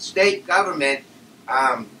state government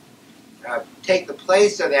take the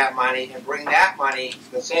place of that money and bring that money,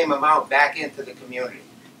 the same amount, back into the community?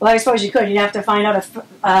 Well, I suppose you could. You'd have to find out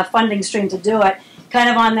a funding stream to do it. Kind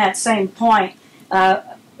of on that same point,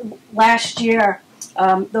 last year,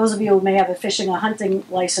 those of you who may have a fishing or hunting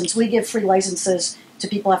license, we give free licenses to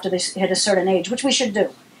people after they hit a certain age, which we should do.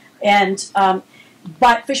 And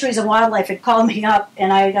but Fisheries and Wildlife had called me up,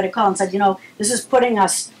 and I got a call and said, this is putting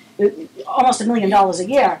us almost $1 million a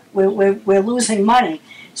year. We're losing money.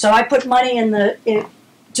 So I put money in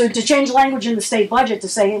to change language in the state budget to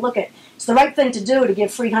say, hey, look, it's the right thing to do to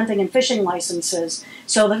give free hunting and fishing licenses.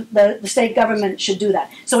 So the state government should do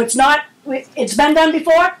that. So it's been done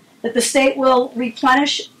before, that the state will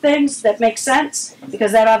replenish things that make sense,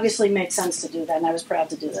 because that obviously makes sense to do that, and I was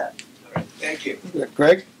proud to do that. All right. Thank you.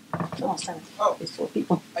 Greg? These 4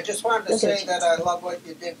 people. I just wanted to say that I love what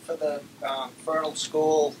you did for the Fernald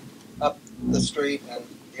School up the street and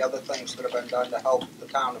the other things that have been done to help the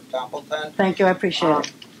town of Templeton. Thank you, I appreciate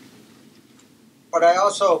it. But I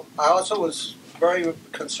also was very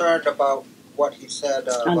concerned about what he said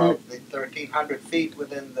about the 1,300 feet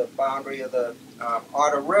within the boundary of the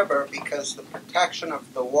Otter River, because the protection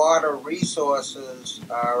of the water resources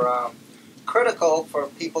are critical for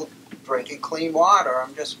people drinking clean water.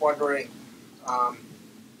 I'm just wondering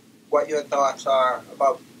what your thoughts are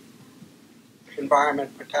about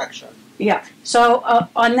environment protection. Yeah. So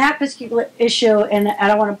on that particular issue, and I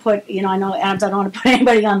don't want to put, I know, Adams, I don't want to put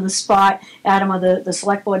anybody on the spot, Adam, or the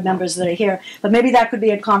select board members that are here, but maybe that could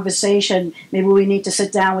be a conversation. Maybe we need to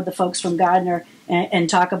sit down with the folks from Gardner and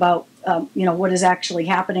talk about, what is actually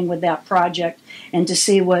happening with that project, and to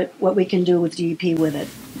see what we can do with DEP with it.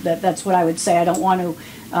 That's what I would say. I don't want to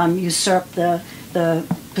usurp the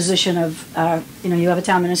position of, you have a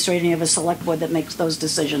town administrator and you have a select board that makes those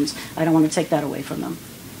decisions. I don't want to take that away from them.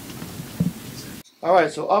 All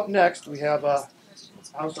right, so up next we have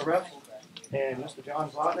House of Reps and Mr.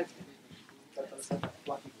 John Zlotnick.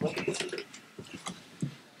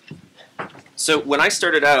 So when I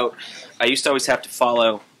started out, I used to always have to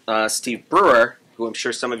follow Steve Brewer, who I'm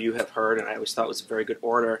sure some of you have heard, and I always thought was a very good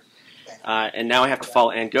orator. And now I have to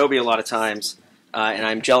follow Ann Goby a lot of times, and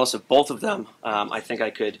I'm jealous of both of them. I think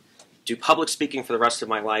I could do public speaking for the rest of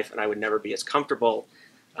my life, and I would never be as comfortable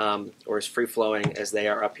or as free-flowing as they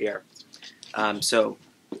are up here.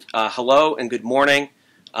 Hello and good morning.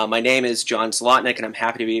 My name is John Zlotnick, and I'm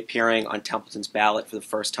happy to be appearing on Templeton's ballot for the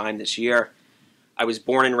first time this year. I was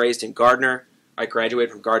born and raised in Gardner. I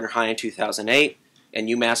graduated from Gardner High in 2008 and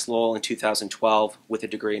UMass Lowell in 2012 with a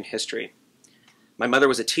degree in history. My mother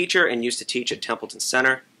was a teacher and used to teach at Templeton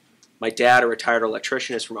Center. My dad, a retired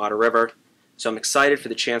electrician, is from Otter River, so I'm excited for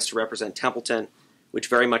the chance to represent Templeton, which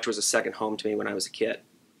very much was a second home to me when I was a kid.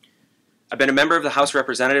 I've been a member of the House of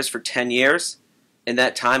Representatives for 10 years. In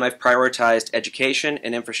that time, I've prioritized education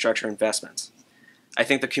and infrastructure investments. I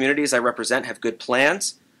think the communities I represent have good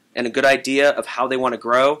plans and a good idea of how they want to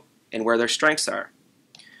grow and where their strengths are.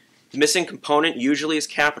 The missing component usually is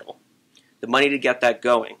capital, the money to get that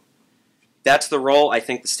going. That's the role I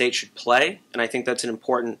think the state should play, and I think that's an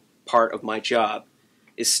important part of my job,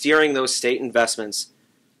 is steering those state investments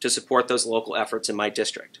to support those local efforts in my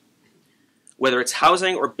district. Whether it's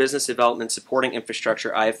housing or business development, supporting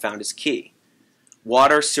infrastructure I have found is key.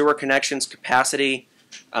 Water, sewer connections, capacity,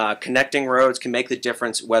 connecting roads can make the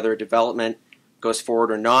difference whether a development goes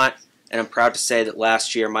forward or not, and I'm proud to say that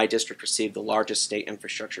last year my district received the largest state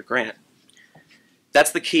infrastructure grant.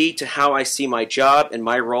 That's the key to how I see my job and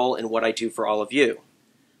my role in what I do for all of you.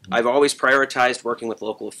 I've always prioritized working with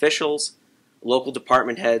local officials, local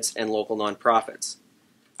department heads, and local nonprofits.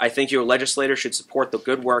 I think your legislators should support the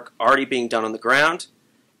good work already being done on the ground,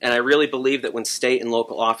 and I really believe that when state and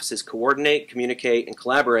local offices coordinate, communicate, and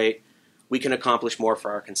collaborate, we can accomplish more for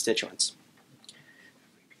our constituents.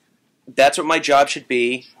 That's what my job should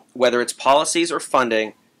be, whether it's policies or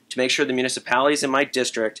funding, to make sure the municipalities in my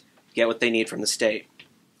district get what they need from the state.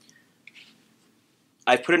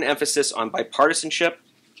 I've put an emphasis on bipartisanship.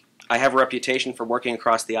 I have a reputation for working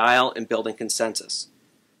across the aisle and building consensus.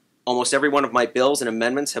 Almost every one of my bills and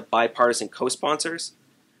amendments have bipartisan co-sponsors,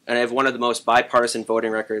 and I have one of the most bipartisan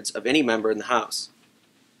voting records of any member in the House.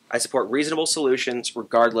 I support reasonable solutions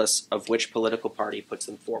regardless of which political party puts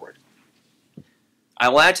them forward. I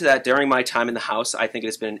will add to that, during my time in the House, I think it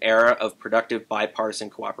has been an era of productive bipartisan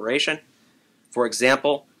cooperation. For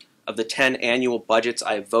example, of the 10 annual budgets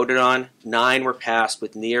I have voted on, 9 were passed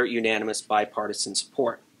with near unanimous bipartisan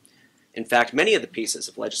support. In fact, many of the pieces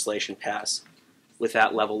of legislation pass with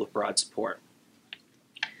that level of broad support.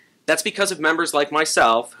 That's because of members like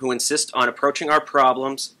myself who insist on approaching our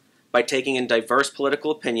problems by taking in diverse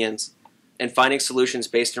political opinions and finding solutions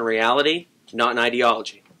based on reality, not an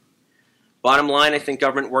ideology. Bottom line, I think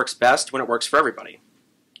government works best when it works for everybody.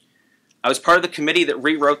 I was part of the committee that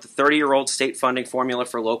rewrote the 30-year-old state funding formula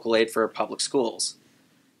for local aid for public schools.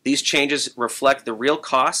 These changes reflect the real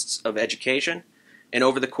costs of education, and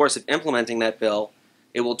over the course of implementing that bill,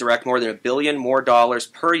 it will direct more than $1 billion more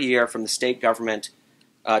per year from the state government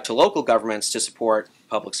to local governments to support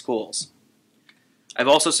public schools. I've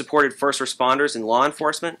also supported first responders and law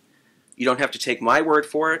enforcement. You don't have to take my word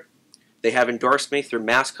for it. They have endorsed me through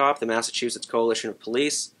MassCop, the Massachusetts Coalition of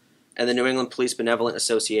Police, and the New England Police Benevolent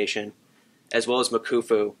Association, as well as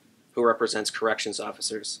MCUFU, who represents corrections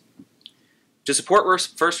officers. To support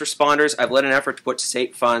first responders, I've led an effort to put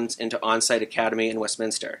state funds into On-Site Academy in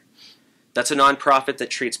Westminster. That's a nonprofit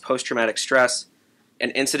that treats post-traumatic stress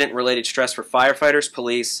and incident-related stress for firefighters,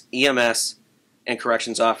 police, EMS, and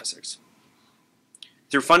corrections officers.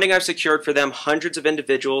 Through funding I've secured for them, hundreds of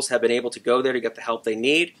individuals have been able to go there to get the help they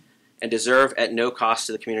need and deserve at no cost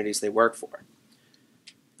to the communities they work for.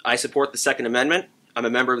 I support the Second Amendment. I'm a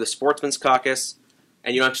member of the Sportsman's Caucus,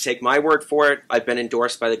 and you don't have to take my word for it. I've been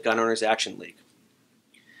endorsed by the Gun Owners Action League.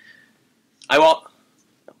 I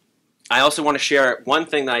also want to share one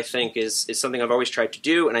thing that I think is something I've always tried to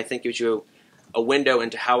do, and I think gives you a window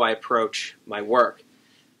into how I approach my work.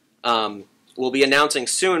 We'll be announcing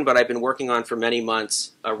soon, but I've been working on for many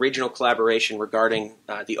months, a regional collaboration regarding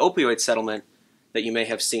the opioid settlement that you may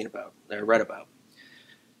have seen about, or read about.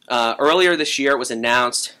 Earlier this year, it was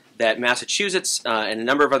announced that Massachusetts and a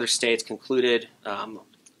number of other states concluded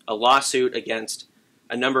a lawsuit against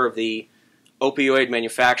a number of the opioid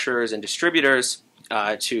manufacturers and distributors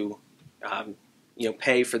to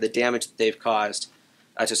pay for the damage that they've caused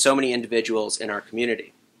to so many individuals in our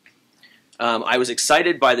community. I was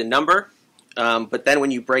excited by the number, but then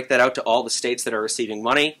when you break that out to all the states that are receiving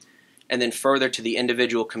money, and then further to the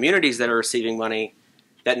individual communities that are receiving money,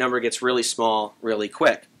 that number gets really small really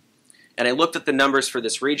quick. And I looked at the numbers for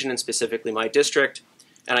this region, and specifically my district,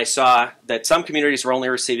 and I saw that some communities were only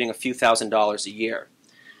receiving a few $1,000s a year.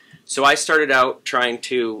 So I started out trying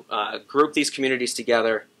to group these communities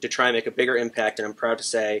together to try and make a bigger impact, and I'm proud to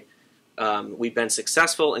say we've been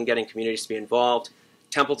successful in getting communities to be involved.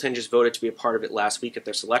 Templeton just voted to be a part of it last week at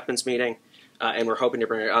their selectmen's meeting, and we're hoping to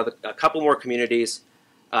bring a couple more communities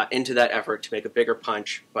into that effort to make a bigger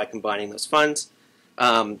punch by combining those funds.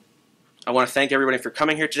 I want to thank everybody for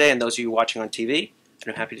coming here today and those of you watching on TV,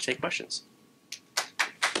 and I'm happy to take questions.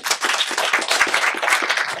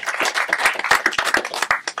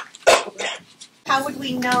 How would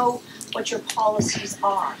we know what your policies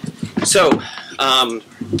are? So,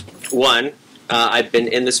 I've been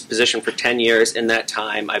in this position for 10 years. In that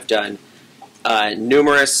time, I've done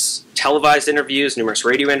numerous televised interviews, numerous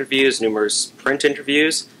radio interviews, numerous print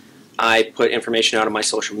interviews. I put information out on my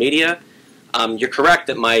social media. You're correct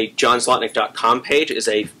that my johnzlotnick.com page is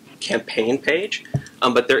a campaign page,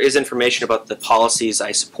 but there is information about the policies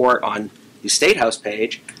I support on the State House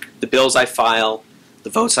page, the bills I file, the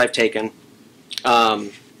votes I've taken,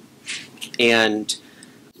 and...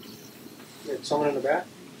 Someone in the back?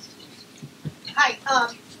 Hi,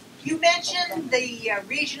 you mentioned the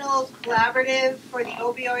regional collaborative for the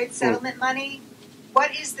opioid settlement money.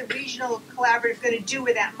 What is the regional collaborative going to do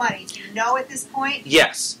with that money? Do you know at this point?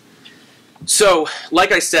 Yes. So,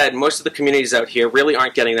 like I said, most of the communities out here really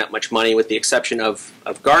aren't getting that much money, with the exception of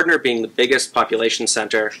Gardner being the biggest population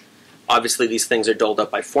center. Obviously, these things are doled up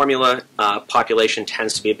by formula. Population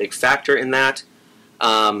tends to be a big factor in that.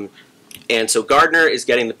 And so Gardner is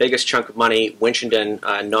getting the biggest chunk of money, Winchendon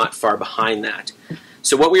not far behind that.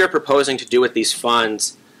 So what we are proposing to do with these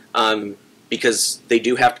funds, because they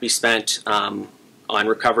do have to be spent on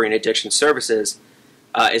recovery and addiction services,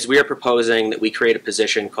 is we are proposing that we create a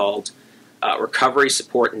position called Recovery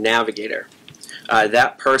Support Navigator.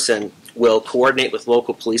 That person will coordinate with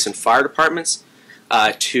local police and fire departments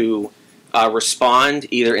to respond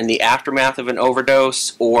either in the aftermath of an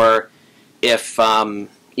overdose, or if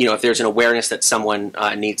if there's an awareness that someone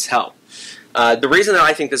needs help. The reason that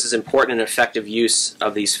I think this is important and effective use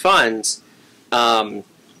of these funds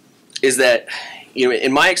is that,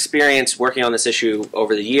 in my experience working on this issue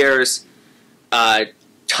over the years,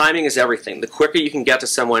 timing is everything. The quicker you can get to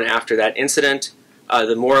someone after that incident,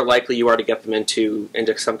 the more likely you are to get them into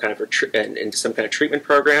some kind of treatment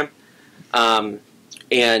program,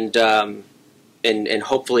 and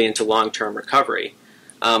hopefully into long-term recovery.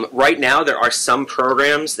 Right now, there are some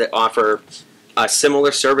programs that offer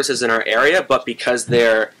similar services in our area, but because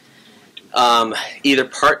they're either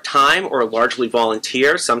part-time or largely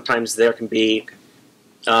volunteer, sometimes there can be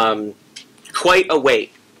quite a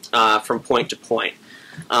wait from point to point.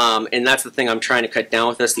 And that's the thing I'm trying to cut down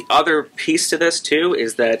with this. The other piece to this, too,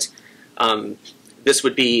 is that this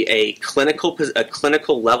would be a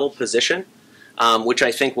clinical level position, which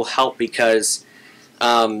I think will help because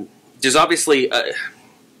there's obviously...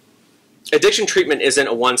 addiction treatment isn't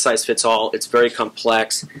a one-size-fits-all. It's very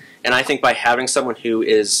complex, and I think by having someone who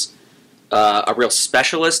is a real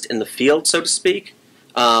specialist in the field, so to speak,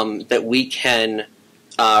 that we can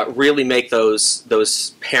really make those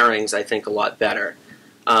pairings, I think, a lot better.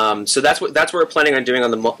 So that's what we're planning on doing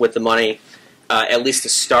with the money, at least to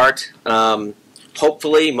start.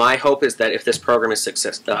 Hopefully, my hope is that if this program is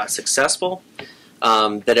successful,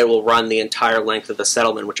 that it will run the entire length of the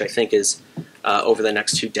settlement, which I think is over the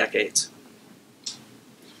next 2 decades.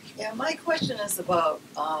 Yeah, my question is about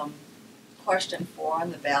question 4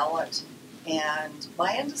 on the ballot, and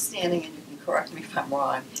my understanding, and you can correct me if I'm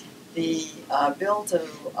wrong, the bill to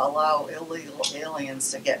allow illegal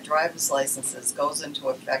aliens to get driver's licenses goes into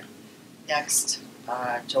effect next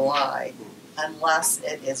July unless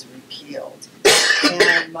it is repealed.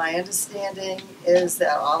 And my understanding is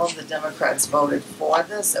that all of the Democrats voted for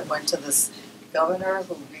this. It went to this governor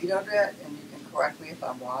who vetoed it, and you can correct me if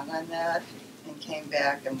I'm wrong on that, and came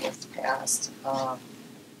back and was passed.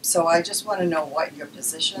 So I just want to know what your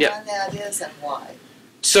position on that is and why.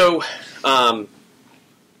 So,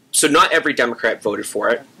 so not every Democrat voted for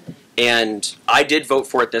it, and I did vote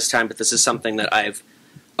for it this time, but this is something that I've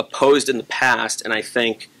opposed in the past, and I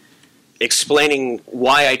think explaining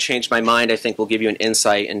why I changed my mind, I think, will give you an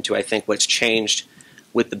insight into, I think, what's changed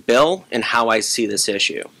with the bill and how I see this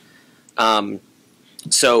issue.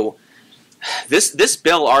 So this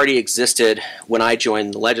bill already existed when I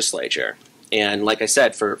joined the legislature, and like I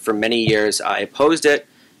said, for many years I opposed it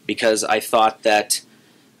because I thought that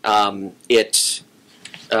it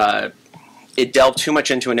delved too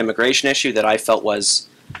much into an immigration issue that I felt was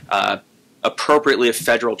appropriately a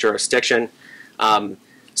federal jurisdiction.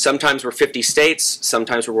 Sometimes we're 50 states,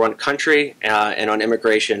 sometimes we're one country, and on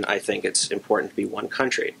immigration I think it's important to be one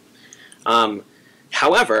country.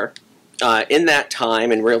 However, in that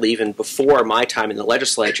time, and really even before my time in the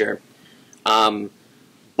legislature,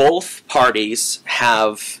 both parties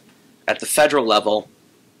have, at the federal level,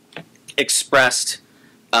 expressed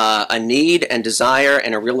a need and desire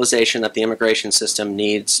and a realization that the immigration system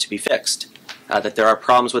needs to be fixed, that there are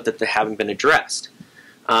problems with it that haven't been addressed.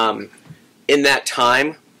 In that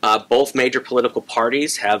time, both major political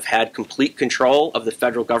parties have had complete control of the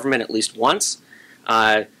federal government at least once,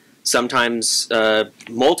 sometimes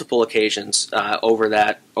multiple occasions over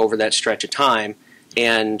that stretch of time.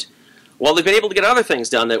 And while they've been able to get other things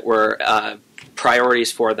done that were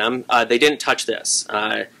priorities for them, they didn't touch this.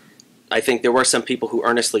 I think there were some people who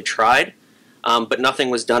earnestly tried, but nothing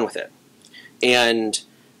was done with it. And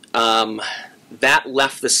that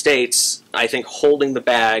left the states, I think, holding the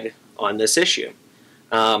bag on this issue.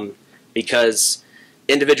 Because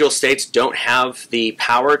individual states don't have the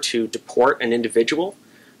power to deport an individual.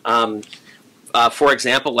 For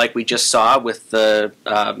example, like we just saw with the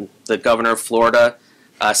governor of Florida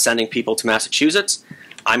sending people to Massachusetts,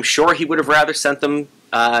 I'm sure he would have rather sent them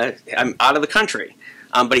out of the country.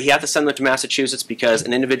 But he had to send them to Massachusetts because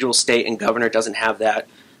an individual state and governor doesn't have that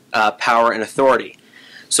power and authority.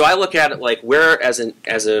 So I look at it like we're, as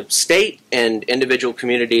a state and individual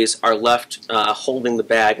communities, are left holding the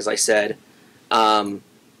bag, as I said, on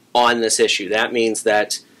this issue. That means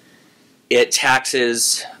that it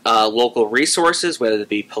taxes local resources, whether it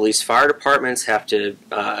be police, fire departments have to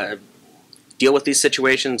deal with these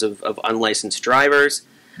situations of unlicensed drivers.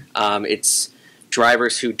 It's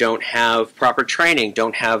drivers who don't have proper training,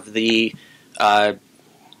 don't have the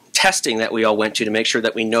testing that we all went to make sure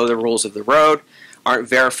that we know the rules of the road, aren't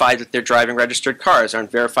verified that they're driving registered cars,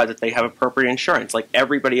 aren't verified that they have appropriate insurance, like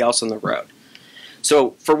everybody else on the road.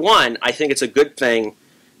 So, for one, I think it's a good thing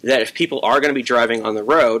that if people are going to be driving on the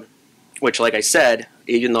road, which, like I said,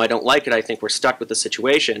 even though I don't like it, I think we're stuck with the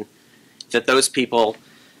situation, that those people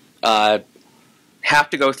have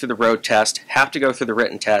to go through the road test, have to go through the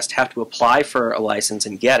written test, have to apply for a license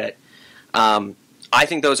and get it. I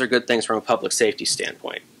think those are good things from a public safety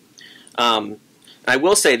standpoint. I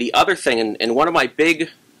will say the other thing, and one of my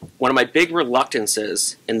big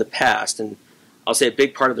reluctances in the past, and I'll say a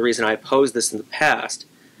big part of the reason I opposed this in the past,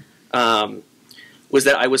 was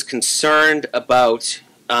that I was concerned about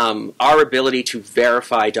our ability to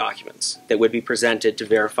verify documents that would be presented to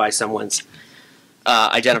verify someone's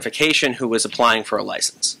identification who was applying for a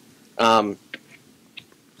license. One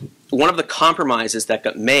of the compromises that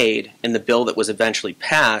got made in the bill that was eventually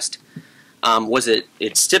passed was it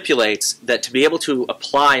stipulates that to be able to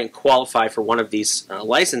apply and qualify for one of these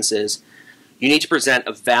licenses, you need to present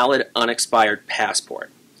a valid, unexpired passport.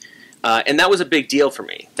 And that was a big deal for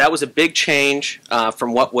me. That was a big change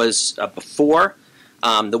from what was before.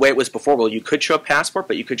 The way it was before, well, you could show a passport,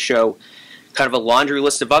 but you could show kind of a laundry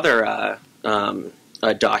list of other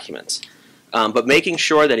documents. But making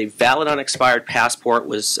sure that a valid, unexpired passport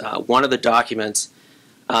was one of the documents,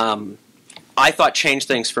 I thought changed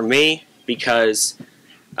things for me. Because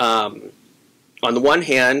on the one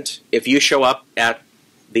hand, if you show up at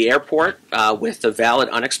the airport with a valid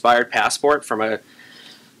unexpired passport from a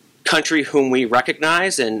country whom we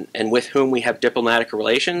recognize and with whom we have diplomatic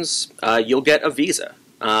relations, you'll get a visa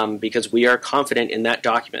because we are confident in that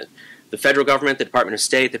document. The federal government, the Department of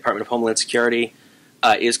State, the Department of Homeland Security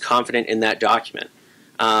is confident in that document.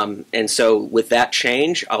 And so with that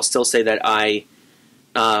change, I'll still say that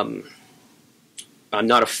I'm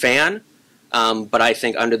not a fan But I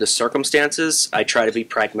think under the circumstances, I try to be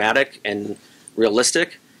pragmatic and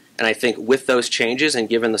realistic. And I think with those changes and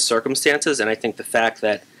given the circumstances, and I think the fact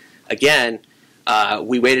that, again,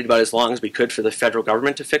 we waited about as long as we could for the federal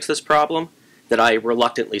government to fix this problem, that I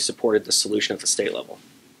reluctantly supported the solution at the state level.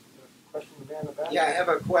 Yeah, I have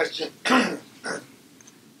a question.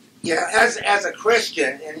 Yeah, as a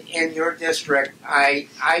Christian in your district, I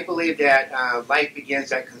believe that life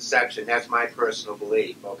begins at conception. That's my personal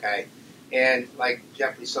belief, okay? And like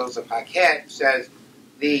Jeffrey Sosa Paquette says,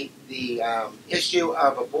 the issue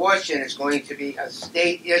of abortion is going to be a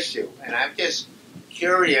state issue. And I'm just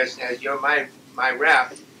curious, as you're my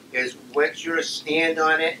rep, is what's your stand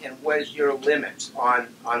on it and what is your limits on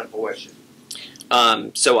abortion?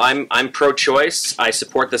 So I'm pro-choice. I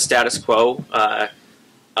support the status quo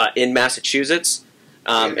in Massachusetts.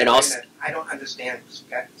 And also, I don't understand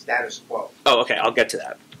status quo. Oh, okay. I'll get to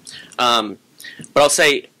that. But I'll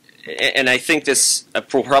say, and I think this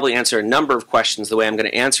will probably answer a number of questions the way I'm going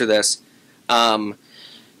to answer this. But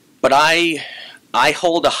I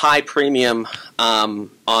hold a high premium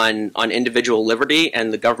on individual liberty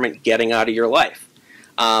and the government getting out of your life.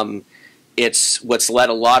 It's what's led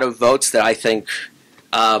a lot of votes that I think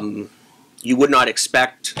you would not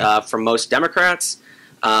expect from most Democrats.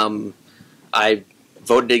 I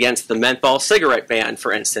voted against the menthol cigarette ban,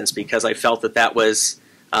 for instance, because I felt that that was,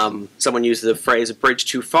 someone used the phrase, a bridge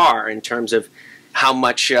too far in terms of how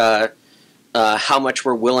much we're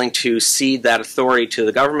willing to cede that authority to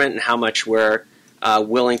the government and how much we're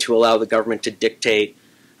willing to allow the government to dictate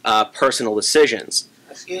personal decisions.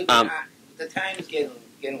 Excuse me, the time is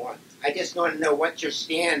getting long. I just want to know what your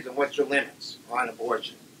stands and what's your limits on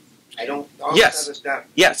abortion. I don't, all this other stuff.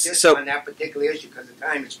 Yes. Just So on that particular issue because the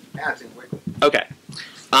time is passing quickly. Okay.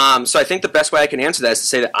 So I think the best way I can answer that is to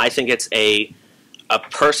say that I think it's a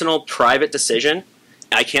personal, private decision.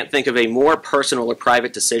 I can't think of a more personal or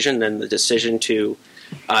private decision than the decision to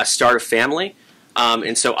start a family.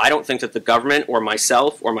 And so I don't think that the government or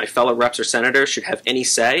myself or my fellow reps or senators should have any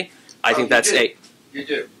say. I think that's You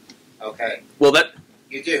do. Okay. Well, that...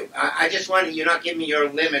 You do. I just wanted, you're not giving me your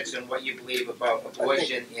limits and what you believe about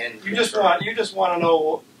abortion and... You just want to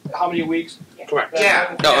know how many weeks? Correct.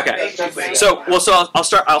 Yeah. Oh, okay. Basically. So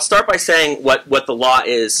I'll start by saying what the law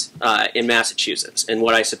is in Massachusetts and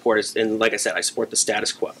what I support is, and like I said, I support the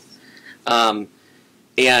status quo, and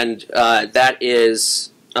that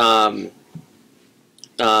is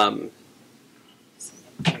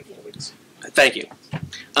thank you.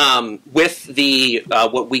 With the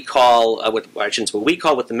what we call what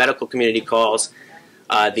the medical community calls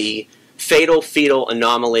the fatal fetal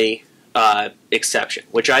anomaly exception,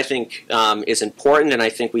 which I think is important, and I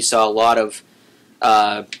think we saw a lot of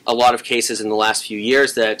cases in the last few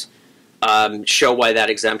years that show why that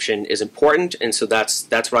exemption is important, and so that's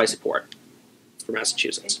what I support for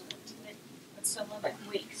Massachusetts. What's the limit?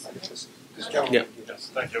 Weeks. Yeah. Yes,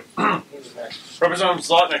 thank you. Representative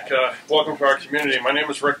Zlotnick, welcome to our community. My name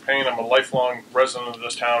is Rick Payne. I'm a lifelong resident of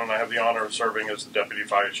this town, and I have the honor of serving as the Deputy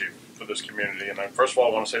Fire Chief for this community. And first of all,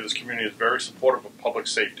 I want to say this community is very supportive of public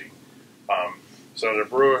safety. Senator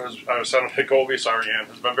Brewer, Senator Colby, Ann,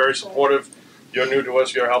 has been very supportive. You're new to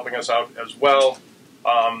us. You're helping us out as well.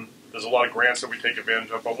 There's a lot of grants that we take advantage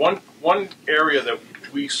of. But one area that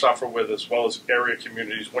we suffer with, as well as area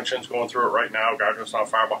communities, Winchendon's going through it right now. Gardner's not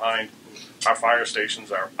far behind. Our fire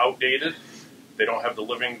stations are outdated. They don't have the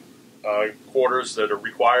living quarters that are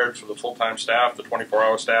required for the full-time staff, the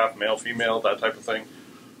 24-hour staff, male, female, that type of thing.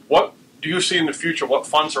 What do you see in the future? What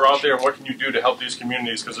funds are out there, and what can you do to help these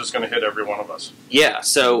communities? Because it's going to hit every one of us. Yeah,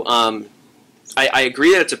 so I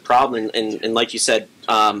agree that it's a problem, and like you said,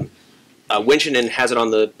 Winchendon has it on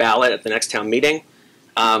the ballot at the next town meeting.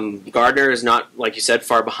 Gardner is not, like you said,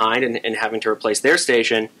 far behind in having to replace their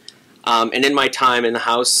station. And in my time in the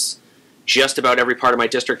House, just about every part of my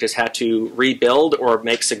district has had to rebuild or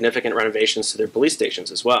make significant renovations to their police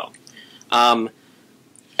stations as well.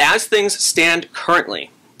 As things stand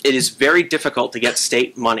currently, it is very difficult to get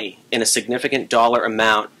state money in a significant dollar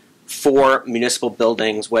amount for municipal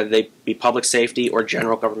buildings, whether they be public safety or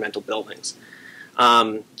general governmental buildings.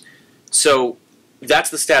 So that's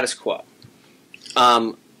the status quo.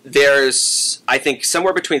 There's, I think,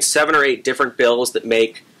 somewhere between 7 or 8 different bills that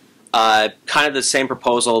make kind of the same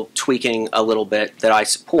proposal, tweaking a little bit, that I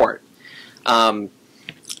support. I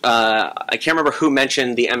can't remember who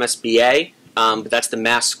mentioned the MSBA, but that's the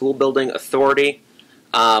Mass School Building Authority.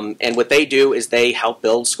 And what they do is they help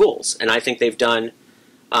build schools. And I think they've done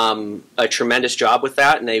a tremendous job with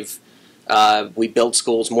that. And we build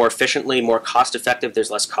schools more efficiently, more cost-effective.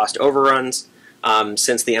 There's less cost overruns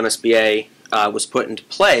since the MSBA was put into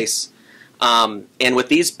place. And what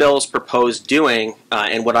these bills propose doing,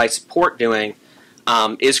 and what I support doing,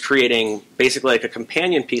 is creating basically like a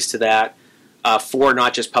companion piece to that for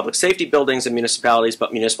not just public safety buildings and municipalities,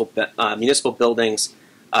 but municipal buildings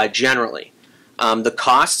generally. The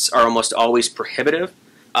costs are almost always prohibitive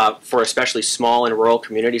for especially small and rural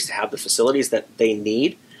communities to have the facilities that they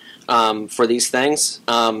need for these things.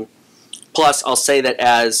 Plus, I'll say that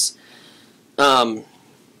as you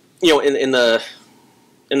know, in the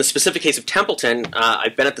specific case of Templeton,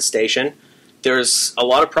 I've been at the station. There's a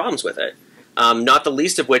lot of problems with it. Not the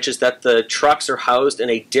least of which is that the trucks are housed in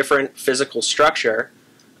a different physical structure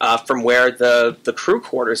from where the crew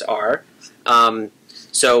quarters are.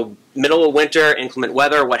 So middle of winter, inclement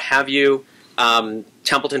weather, what have you,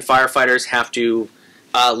 Templeton firefighters have to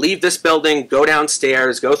leave this building, go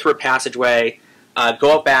downstairs, go through a passageway,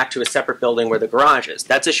 go out back to a separate building where the garage is.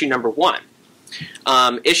 That's issue number one.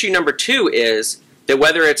 Issue number two is that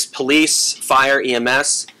whether it's police, fire,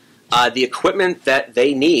 EMS, the equipment that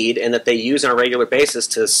they need and that they use on a regular basis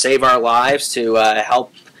to save our lives, to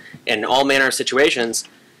help in all manner of situations,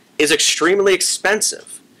 is extremely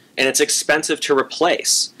expensive. And it's expensive to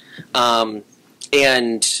replace. And,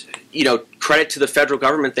 you know, credit to the federal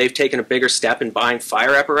government, they've taken a bigger step in buying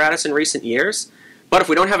fire apparatus in recent years. But if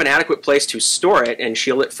we don't have an adequate place to store it and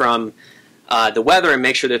shield it from the weather and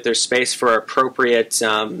make sure that there's space for appropriate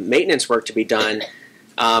maintenance work to be done,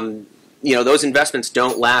 you know, those investments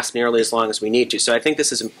don't last nearly as long as we need to. So I think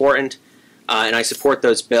this is important, and I support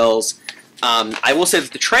those bills. I will say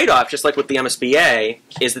that the trade-off, just like with the MSBA,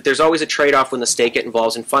 is that there's always a trade-off when the state gets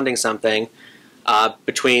involved in funding something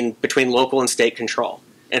between local and state control.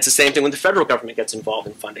 And it's the same thing when the federal government gets involved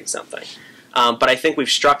in funding something. But I think we've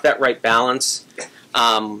struck that right balance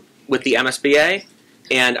with the MSBA,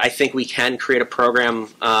 and I think we can create a program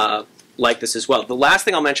like this as well. The last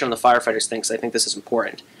thing I'll mention on the firefighters thing, because I think this is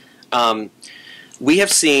important. We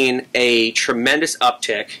have seen a tremendous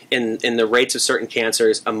uptick in the rates of certain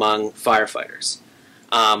cancers among firefighters.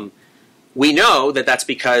 We know that that's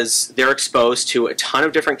because they're exposed to a ton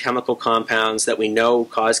of different chemical compounds that we know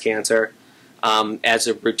cause cancer as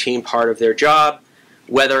a routine part of their job,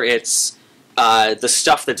 whether it's the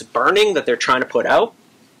stuff that's burning that they're trying to put out,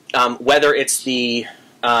 whether it's the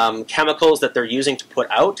chemicals that they're using to put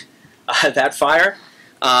out that fire.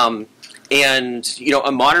 And, you know,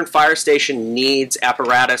 a modern fire station needs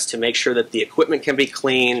apparatus to make sure that the equipment can be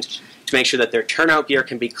cleaned, to make sure that their turnout gear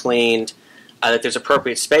can be cleaned, that there's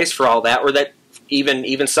appropriate space for all that, or that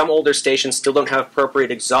even some older stations still don't have appropriate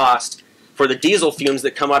exhaust for the diesel fumes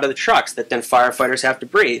that come out of the trucks that then firefighters have to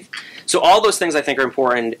breathe. So all those things I think are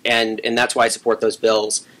important, and that's why I support those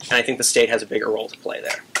bills, and I think the state has a bigger role to play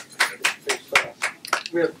there.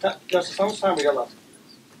 We have Justice, how much time we got left?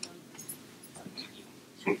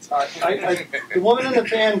 The woman in the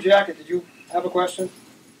tan jacket, did you have a question?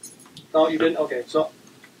 No, you didn't? Okay, so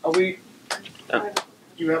are we... Do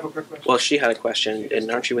you have a quick question? Well, she had a question,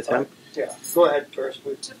 and aren't you with him? Yeah, go ahead first,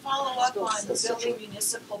 please. To follow up on building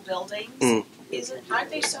municipal buildings,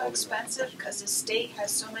 aren't they so expensive because the state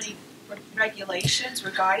has so many regulations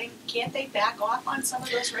regarding, can't they back off on some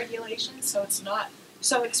of those regulations so it's not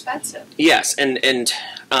so expensive? Yes, and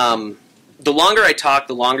the longer I talk,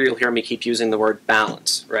 the longer you'll hear me keep using the word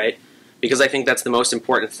balance, right? Because I think that's the most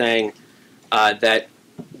important thing that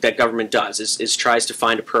government does, is tries to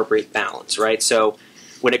find appropriate balance, right? So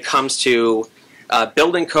when it comes to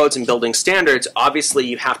building codes and building standards, obviously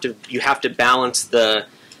you have to balance the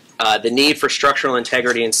need for structural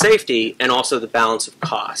integrity and safety, and also the balance of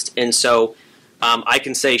cost. And so I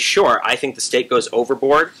can say, sure, I think the state goes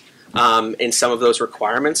overboard in some of those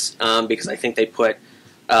requirements because I think they put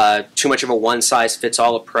too much of a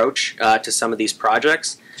one-size-fits-all approach to some of these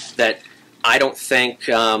projects that I don't think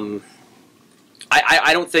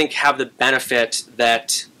I don't think have the benefit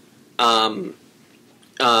that I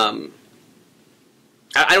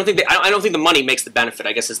don't think the money makes the benefit,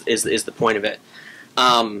 I guess is the point of it.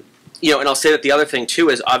 You know, and I'll say that the other thing too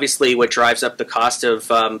is obviously what drives up the cost of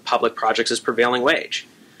public projects is prevailing wage.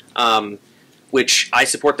 Which I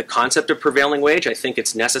support the concept of prevailing wage. I think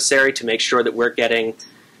it's necessary to make sure that we're getting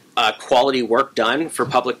quality work done for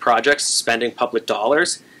public projects, spending public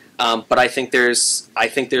dollars. But I think there's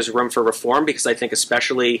room for reform, because I think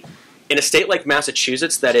especially in a state like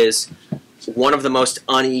Massachusetts that is one of the most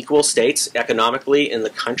unequal states economically in the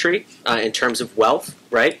country in terms of wealth,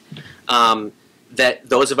 right? That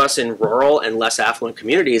those of us in rural and less affluent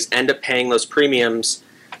communities end up paying those premiums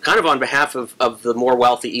kind of on behalf of the more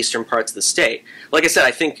wealthy eastern parts of the state. Like I said,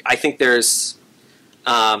 I think there's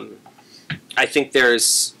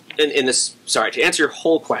in this. Sorry, to answer your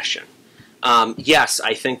whole question, Yes,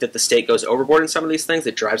 I think that the state goes overboard in some of these things.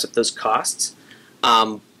 It drives up those costs.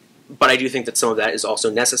 But I do think that some of that is also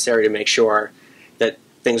necessary to make sure that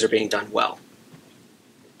things are being done well.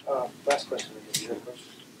 Last question. You had a question?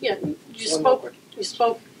 Yeah, you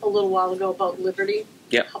spoke a little while ago about liberty.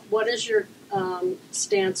 Yeah. What is your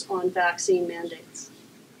stance on vaccine mandates?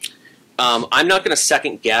 I'm not going to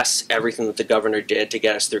second guess everything that the governor did to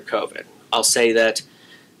get us through COVID. I'll say that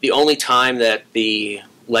the only time that the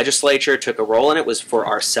legislature took a role in it was for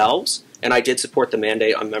ourselves, and I did support the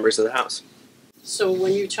mandate on members of the House. So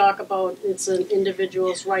when you talk about it's an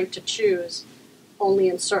individual's right to choose, only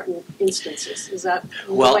in certain instances, is that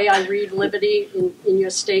the way I read liberty in your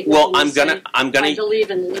statement? Well, I'm gonna I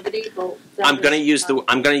believe in liberty. Well, I'm gonna use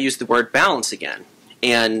the word balance again,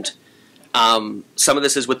 and some of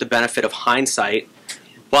this is with the benefit of hindsight,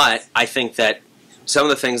 but I think that some of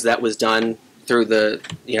the things that was done through the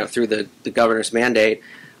governor's mandate,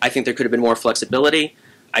 I think there could have been more flexibility.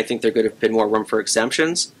 I think there could have been more room for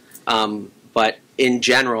exemptions. But in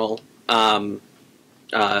general, I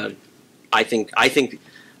think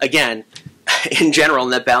again, in general,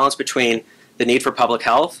 in that balance between the need for public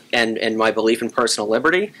health and my belief in personal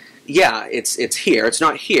liberty, yeah, it's here. It's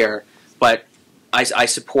not here, but I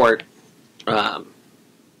support.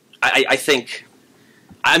 I think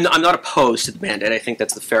I'm not opposed to the mandate. I think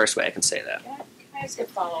that's the fairest way I can say that. Can I ask a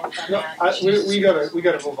follow-up on No, that? we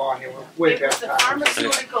gotta move on here. We're way past The time.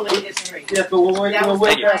 pharmaceutical industry. Yeah, but we're way That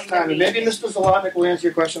was past time. And maybe Mr. Zalotnik will answer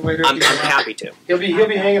your question later. I'm happy to. He'll be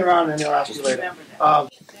hanging around and he'll ask you later.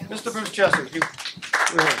 Mr. Bruce Chester, you.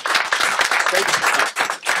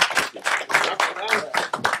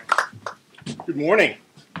 Good morning.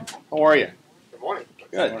 How are you? Good morning.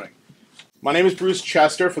 Good. My name is Bruce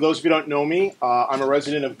Chester. For those of you who don't know me, I'm a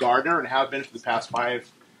resident of Gardner and have been for the past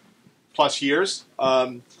 5+ years.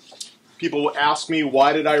 People ask me,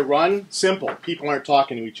 why did I run? Simple. People aren't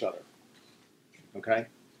talking to each other. Okay?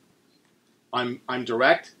 I'm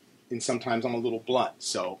direct, and sometimes I'm a little blunt,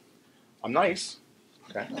 so I'm nice.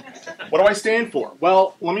 Okay? What do I stand for?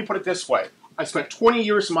 Well, let me put it this way. I spent 20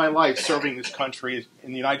 years of my life serving this country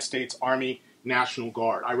in the United States Army National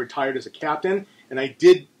Guard. I retired as a captain, and I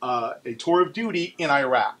did a tour of duty in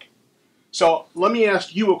Iraq. So let me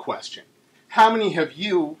ask you a question. How many of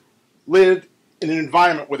you lived in an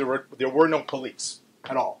environment where there were no police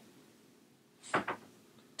at all?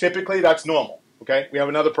 Typically, that's normal. Okay? We have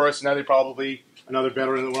another personality, probably another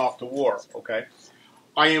veteran that went off to war. Okay?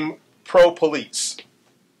 I am pro-police.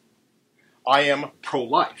 I am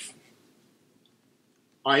pro-life.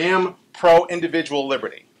 I am pro-individual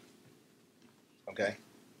liberty. Okay?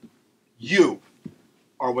 You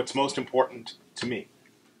are what's most important to me.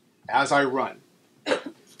 As I run,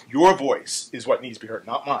 your voice is what needs to be heard,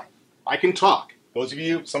 not mine. I can talk. Those of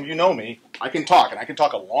you, some of you know me, I can talk, and I can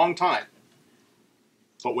talk a long time.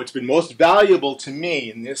 But what's been most valuable to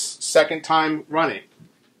me in this second time running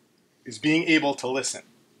is being able to listen.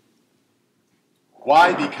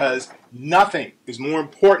 Why? Because nothing is more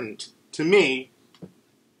important to me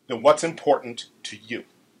than what's important to you.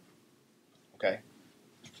 Okay?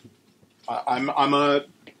 I'm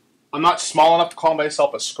not small enough to call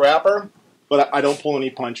myself a scrapper, but I don't pull any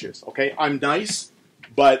punches. Okay? I'm nice,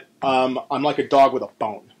 but I'm like a dog with a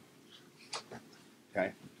bone.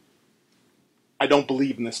 Okay? I don't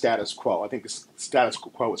believe in the status quo. I think the status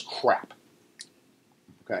quo is crap.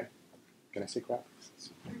 Okay? Can I say crap?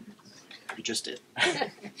 You just did.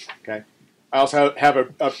 Okay? I also have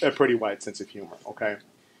a pretty wide sense of humor. Okay?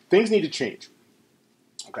 Things need to change.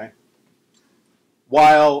 Okay?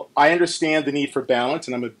 While I understand the need for balance,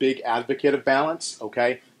 and I'm a big advocate of balance,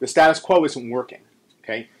 okay, the status quo isn't working.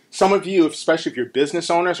 Okay? Some of you, especially if you're business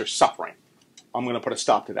owners, are suffering. I'm going to put a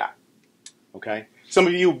stop to that. Okay? Some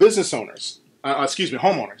of you business owners,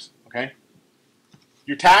 homeowners, okay,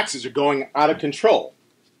 your taxes are going out of control.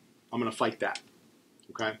 I'm going to fight that.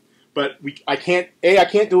 Okay? But I can't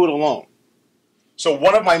do it alone. So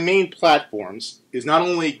one of my main platforms is not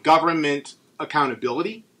only government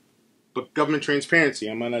accountability, but government transparency.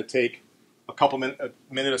 I'm going to take a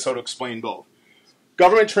minute or so to explain both.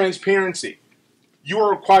 Government transparency. You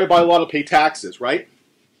are required by law to pay taxes, right?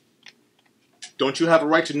 Don't you have a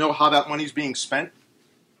right to know how that money is being spent?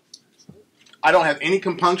 I don't have any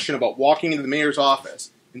compunction about walking into the mayor's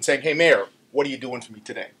office and saying, hey, mayor, what are you doing for me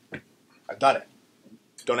today? I've done it.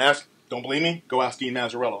 Don't believe me? Go ask Dean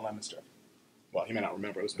Mazzarello in Leominster. Well, he may not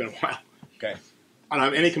remember. It's been a while. Okay? I don't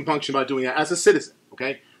have any compunction about doing that as a citizen.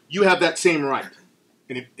 Okay? You have that same right.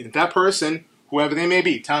 And if that person, whoever they may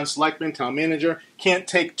be, town selectman, town manager, can't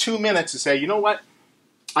take 2 minutes to say, you know what?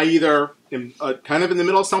 I either am kind of in the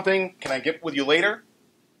middle of something, can I get with you later?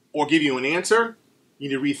 Or give you an answer? You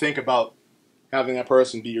need to rethink about having that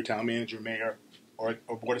person be your town manager, mayor, or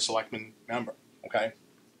board of selectmen member. Okay,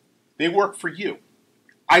 they work for you.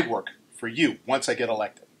 I work for you once I get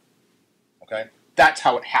elected. Okay, that's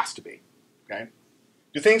how it has to be. Okay,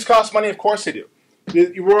 do things cost money? Of course they do.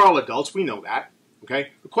 We're all adults. We know that.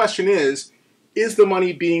 Okay, the question is the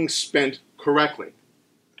money being spent correctly?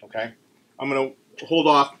 Okay, I'm going to hold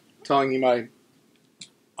off telling you my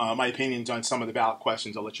my opinions on some of the ballot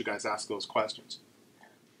questions. I'll let you guys ask those questions.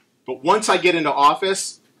 But once I get into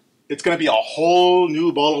office, it's going to be a whole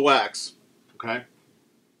new ball of wax. Okay,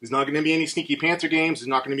 there's not going to be any sneaky Panther games. There's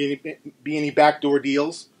not going to be any backdoor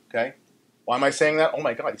deals. Okay, why am I saying that? Oh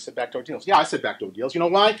my God, he said backdoor deals. Yeah, I said backdoor deals. You know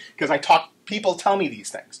why? Because people tell me these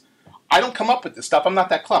things. I don't come up with this stuff. I'm not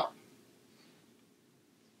that clever.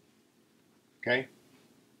 Okay,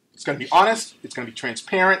 it's going to be honest. It's going to be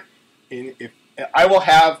transparent. And if I will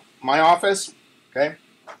have my office, okay,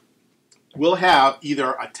 we'll have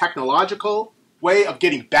either a technological way of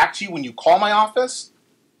getting back to you when you call my office,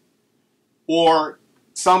 or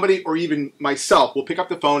somebody, or even myself, will pick up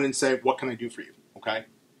the phone and say, what can I do for you? Okay,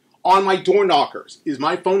 on my door knockers is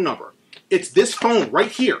my phone number. It's this phone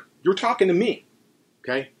right here. You're talking to me.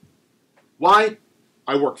 Okay, why?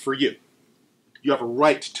 I work for you. You have a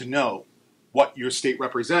right to know what your state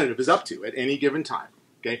representative is up to at any given time.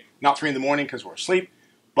 Okay, not 3 in the morning because we're asleep,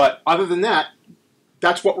 but other than that,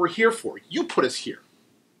 that's what we're here for. You put us here.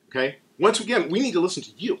 Okay, once again, we need to listen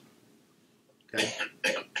to you. Okay,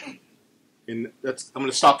 and I'm going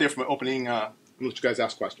to stop there for my opening. I'm going to let you guys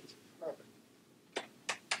ask questions.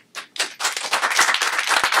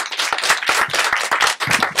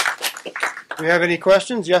 Do you have any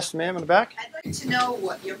questions? Yes, ma'am, in the back. I'd like to know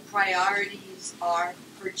what your priorities are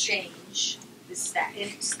for change,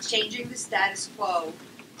 changing the status quo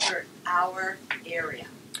for our area.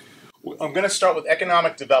 I'm going to start with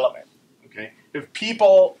economic development. Okay, if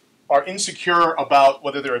people are insecure about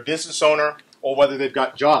whether they're a business owner or whether they've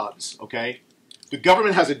got jobs, okay, the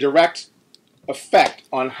government has a direct effect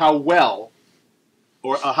on how well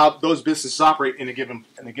or how those businesses operate in a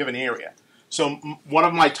given area. So one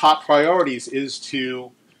of my top priorities is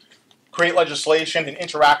to create legislation and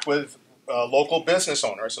interact with local business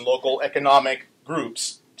owners and local economic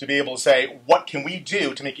groups to be able to say, what can we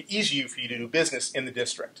do to make it easier for you to do business in the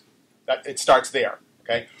district? It starts there.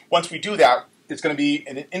 Okay. Once we do that, it's going to be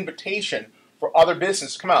an invitation for other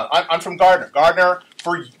businesses to come out. I'm from Gardner. Gardner,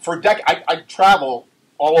 for decades, I travel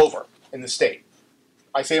all over in the state.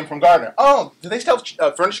 I say I'm from Gardner. Oh, do they still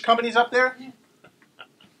have furniture companies up there?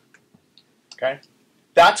 Okay,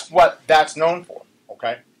 that's what that's known for.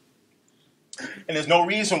 Okay, and there's no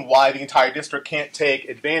reason why the entire district can't take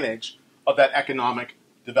advantage of that economic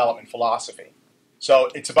development philosophy. So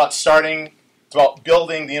it's about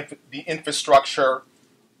building the infrastructure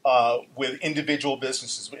with individual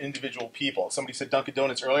businesses, with individual people. Somebody said Dunkin'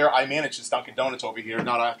 Donuts earlier. I manage this Dunkin' Donuts over here,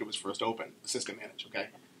 not after it was first opened. Assistant manage. Okay,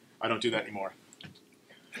 I don't do that anymore.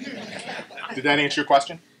 Did that answer your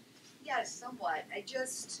question? Yes, somewhat. I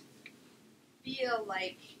just feel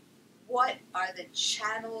like, what are the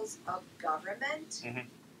channels of government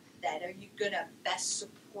that are you going to best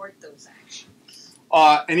support those actions?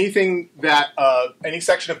 Anything that, any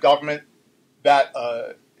section of government that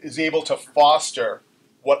is able to foster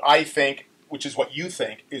what I think, which is what you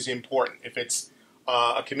think, is important. If it's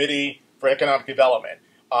a committee for economic development,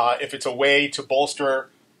 if it's a way to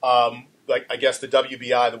bolster, like I guess the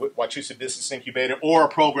WBI, the Wachusett Business Incubator, or a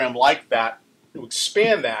program like that to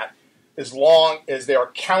expand that, as long as they are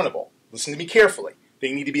accountable. Listen to me carefully.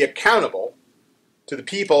 They need to be accountable to the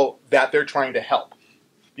people that they're trying to help.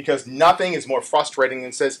 Because nothing is more frustrating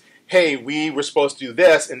than says, hey, we were supposed to do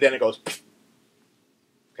this, and then it goes, pfft.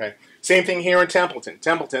 Okay. Same thing here in Templeton.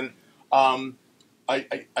 Templeton, I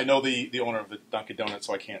know the owner of the Dunkin' Donuts,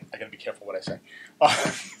 so I got to be careful what I say.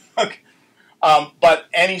 Okay. But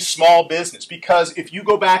any small business, because if you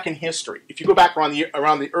go back in history, if you go back around the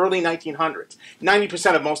early 1900s,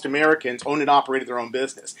 90% of most Americans owned and operated their own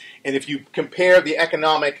business. And if you compare the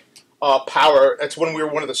economic power, that's when we were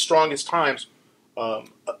one of the strongest times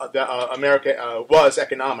that America was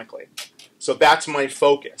economically. So that's my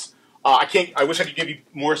focus. I wish I could give you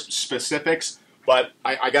more specifics, but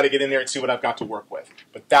I got to get in there and see what I've got to work with.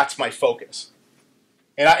 But that's my focus.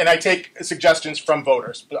 And I take suggestions from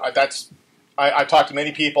voters. I've talked to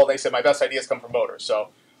many people. They said my best ideas come from voters. So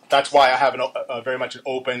that's why I have very much an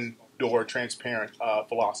open door, transparent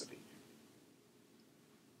philosophy.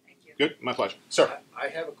 Thank you. Good? My pleasure. Sir. I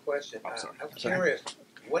have a question. I'm sorry. I'm curious.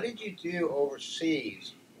 What did you do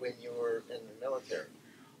overseas when you were in the military?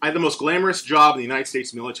 I had the most glamorous job in the United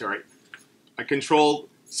States military. I controlled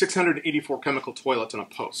 684 chemical toilets on a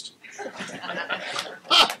post.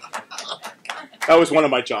 That was one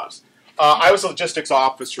of my jobs. I was a logistics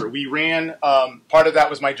officer. We ran, part of that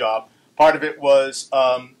was my job. Part of it was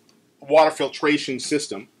water filtration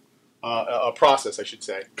system, a process, I should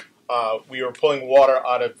say. We were pulling water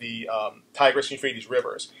out of the Tigris and Euphrates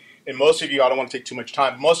rivers. And most of you, I don't want to take too much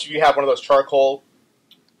time, most of you have one of those charcoal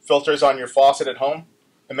filters on your faucet at home.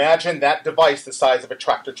 Imagine that device the size of a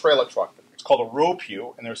tractor-trailer truck. It's called a row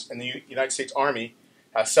pew, and there's in the United States Army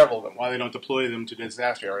has several of them. Why they don't deploy them to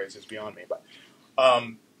disaster areas is beyond me. But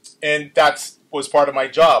and that was part of my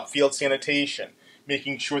job, field sanitation,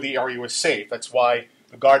 making sure the area was safe. That's why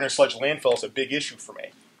the Gardner Sludge landfill is a big issue for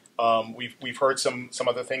me. We've heard some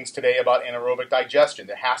other things today about anaerobic digestion.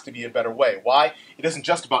 There has to be a better way. Why? It isn't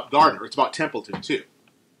just about Gardner. It's about Templeton, too.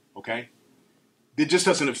 Okay? It just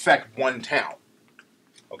doesn't affect one town.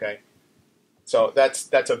 Okay? So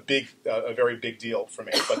that's a very big deal for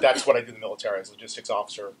me. But that's what I did in the military as a logistics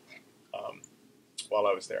officer while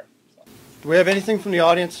I was there. So. Do we have anything from the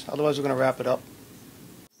audience? Otherwise, we're going to wrap it up.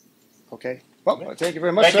 Okay. Well, thank you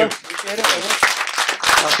very much, sir. Appreciate it.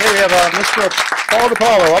 Okay, we have Mr. Paul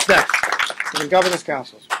DiPaolo up next from the Governors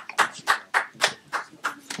Council.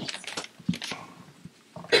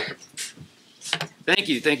 Thank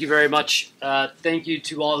you. Thank you very much. Thank you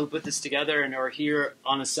to all who put this together and are here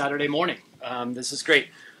on a Saturday morning. This is great.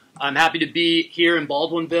 I'm happy to be here in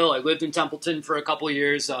Baldwinville. I lived in Templeton for a couple of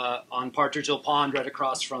years on Partridge Hill Pond, right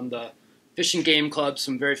across from the Fish and Game Club,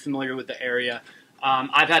 so I'm very familiar with the area.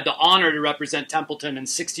 I've had the honor to represent Templeton and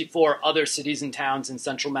 64 other cities and towns in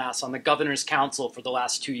Central Mass on the Governor's Council for the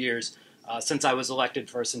last 2 years since I was elected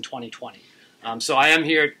first in 2020. So I am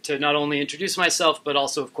here to not only introduce myself, but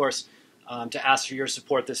also, of course, to ask for your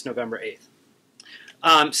support this November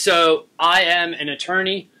 8th. So I am an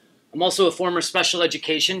attorney. I'm also a former special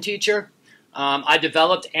education teacher. I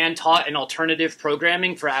developed and taught an alternative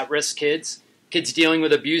programming for at-risk kids, kids dealing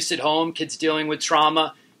with abuse at home, kids dealing with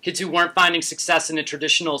trauma, kids who weren't finding success in a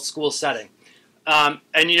traditional school setting.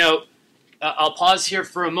 And, you know, I'll pause here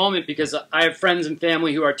for a moment because I have friends and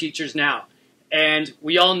family who are teachers now. And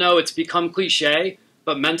we all know it's become cliche,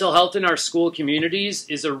 but mental health in our school communities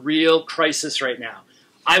is a real crisis right now.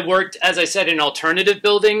 I worked, as I said, in alternative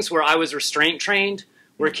buildings where I was restraint trained,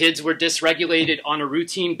 where kids were dysregulated on a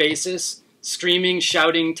routine basis, screaming,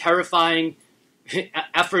 shouting, terrifying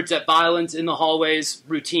efforts at violence in the hallways,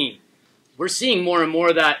 routine. We're seeing more and more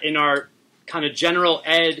of that in our kind of general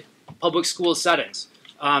ed public school settings.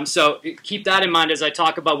 So keep that in mind as I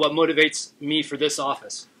talk about what motivates me for this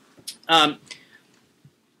office.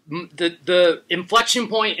 The inflection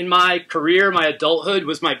point in my career, my adulthood,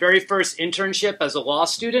 was my very first internship as a law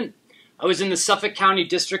student. I was in the Suffolk County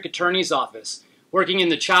District Attorney's Office, working in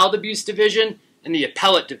the Child Abuse Division and the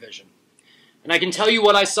Appellate Division. And I can tell you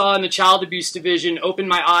what I saw in the Child Abuse Division opened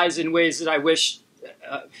my eyes in ways that I wish,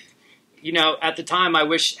 you know, at the time I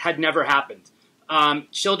wish had never happened.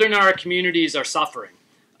 Children in our communities are suffering,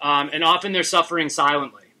 and often they're suffering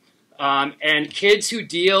silently. And kids who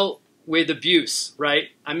deal with abuse, right?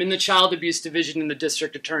 I'm in the Child Abuse Division in the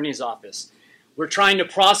District Attorney's Office. We're trying to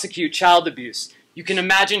prosecute child abuse. You can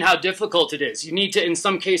imagine how difficult it is. You need to, in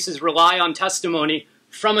some cases, rely on testimony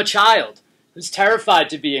from a child who's terrified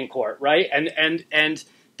to be in court, right? And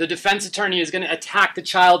the defense attorney is going to attack the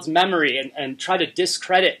child's memory and try to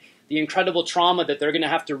discredit the incredible trauma that they're going to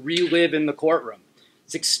have to relive in the courtroom.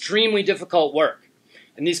 It's extremely difficult work.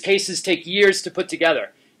 And these cases take years to put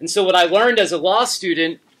together. And so what I learned as a law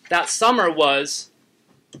student that summer was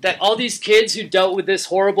that all these kids who dealt with this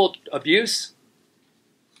horrible abuse,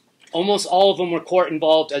 almost all of them were court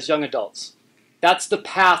involved as young adults. That's the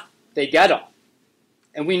path they get on.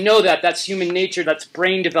 And we know that that's human nature, that's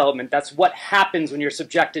brain development, that's what happens when you're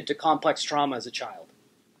subjected to complex trauma as a child.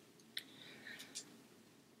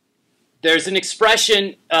 There's an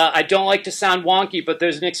expression, I don't like to sound wonky, but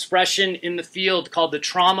there's an expression in the field called the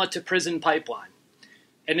trauma to prison pipeline.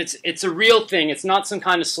 And it's a real thing, it's not some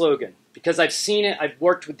kind of slogan, because I've seen it, I've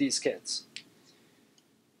worked with these kids.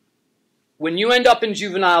 When you end up in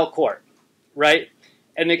juvenile court, right,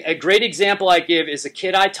 and a great example I give is a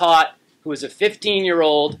kid I taught who was a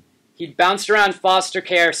 15-year-old. He'd bounced around foster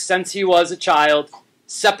care since he was a child,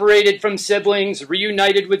 separated from siblings,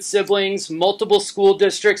 reunited with siblings, multiple school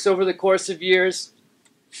districts over the course of years.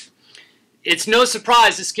 It's no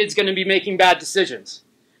surprise this kid's going to be making bad decisions.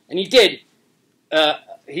 And he did.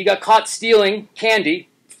 He got caught stealing candy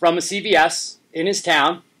from a CVS in his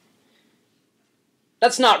town.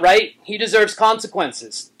 That's not right. He deserves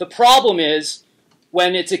consequences. The problem is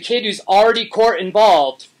when it's a kid who's already court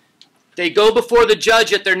involved, they go before the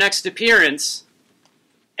judge at their next appearance,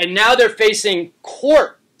 and now they're facing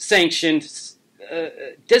court-sanctioned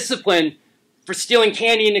discipline for stealing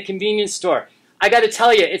candy in a convenience store. I got to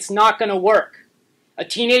tell you, it's not going to work. A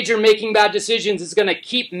teenager making bad decisions is going to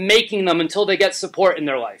keep making them until they get support in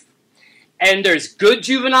their life. And there's good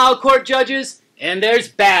juvenile court judges, and there's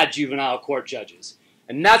bad juvenile court judges.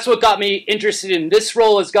 And that's what got me interested in this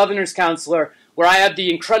role as governor's counselor, where I have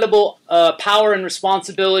the incredible power and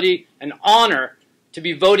responsibility and honor to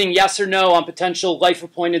be voting yes or no on potential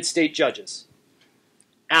life-appointed state judges.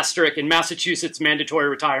 Asterisk, in Massachusetts, mandatory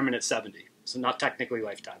retirement at 70, so not technically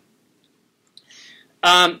lifetime.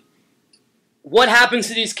 What happens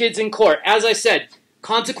to these kids in court? As I said,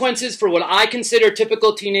 consequences for what I consider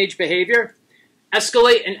typical teenage behavior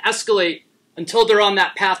escalate and escalate until they're on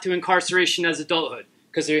that path to incarceration as adulthood.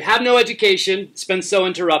 Because they have no education, it's been so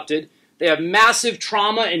interrupted. They have massive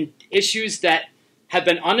trauma and issues that have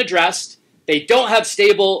been unaddressed. They don't have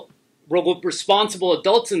stable, responsible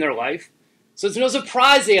adults in their life. So it's no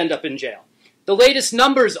surprise they end up in jail. The latest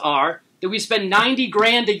numbers are that we spend 90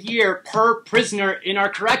 grand a year per prisoner in our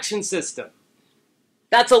correction system.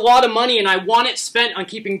 That's a lot of money, and I want it spent on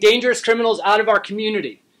keeping dangerous criminals out of our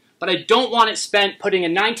community. But I don't want it spent putting a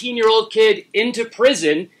 19-year-old kid into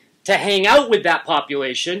prison to hang out with that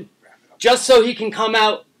population just so he can come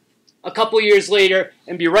out a couple years later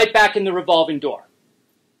and be right back in the revolving door.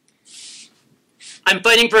 I'm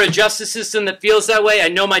fighting for a justice system that feels that way. I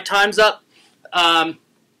know my time's up. I'm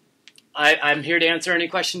here to answer any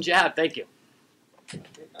questions you have. Thank you.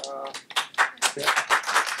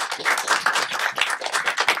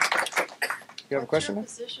 You have a question?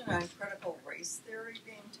 What's your position on critical race theory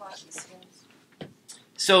being taught in schools?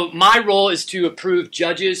 So my role is to approve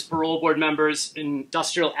judges, parole board members,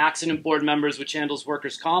 industrial accident board members, which handles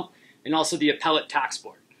workers' comp, and also the appellate tax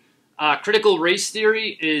board. Critical race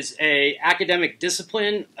theory is an academic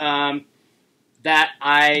discipline that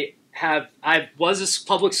I was a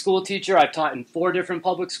public school teacher. I've taught in 4 different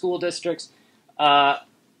public school districts.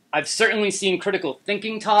 I've certainly seen critical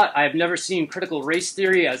thinking taught. I have never seen critical race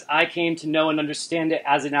theory as I came to know and understand it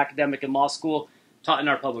as an academic in law school taught in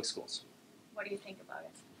our public schools. What do you think about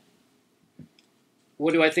it?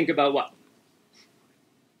 What do I think about what?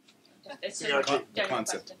 It's the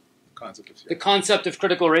concept. The concept of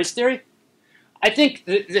critical race theory? I think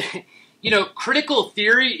critical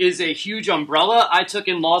theory is a huge umbrella. I took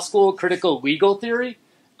in law school critical legal theory.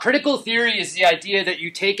 Critical theory is the idea that you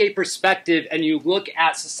take a perspective and you look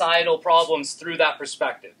at societal problems through that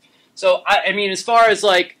perspective. So, I mean, as far as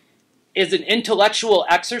like, is an intellectual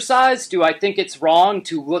exercise, do I think it's wrong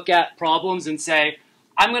to look at problems and say,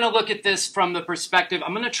 I'm going to look at this from the perspective,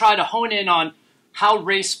 I'm going to try to hone in on how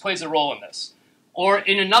race plays a role in this. Or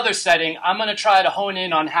in another setting, I'm going to try to hone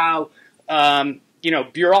in on how,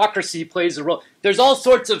 bureaucracy plays a role. There's all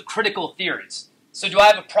sorts of critical theories. So do I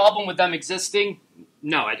have a problem with them existing?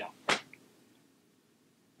 No, I don't.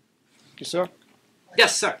 Yes, sir?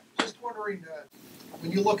 Yes, sir. Just wondering,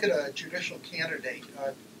 when you look at a judicial candidate,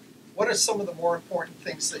 what are some of the more important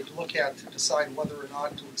things that you look at to decide whether or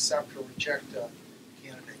not to accept or reject a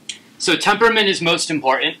candidate? So temperament is most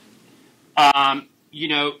important.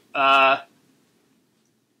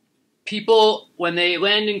 People, when they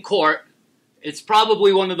land in court, it's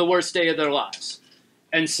probably one of the worst days of their lives.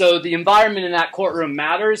 And so the environment in that courtroom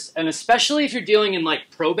matters, and especially if you're dealing in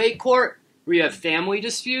like probate court, where you have family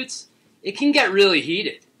disputes, it can get really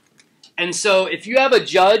heated. And so if you have a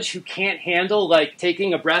judge who can't handle like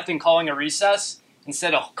taking a breath and calling a recess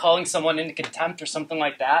instead of calling someone into contempt or something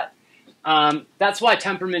like that, that's why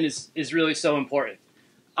temperament is really so important.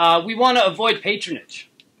 We want to avoid patronage,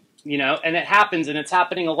 and it happens, and it's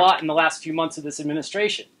happening a lot in the last few months of this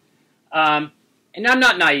administration. And I'm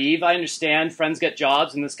not naive. I understand friends get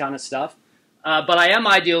jobs and this kind of stuff. But I am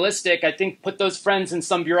idealistic. I think put those friends in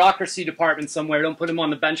some bureaucracy department somewhere. Don't put them on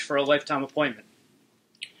the bench for a lifetime appointment.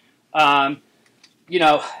 And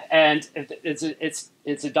it's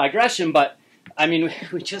a digression, but I mean,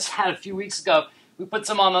 we just had a few weeks ago, we put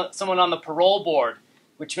someone on the parole board,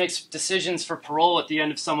 which makes decisions for parole at the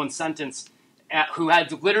end of someone's sentence, who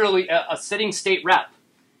had literally a sitting state rep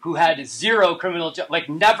who had zero criminal,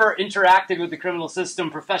 never interacted with the criminal system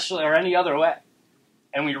professionally or any other way,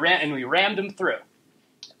 and we rammed him through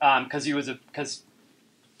because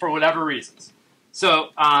for whatever reasons. So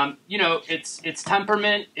it's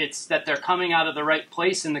temperament. It's that they're coming out of the right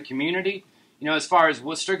place in the community. As far as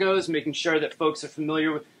Worcester goes, making sure that folks are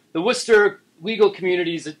familiar with the Worcester legal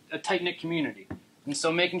community is a tight knit community, and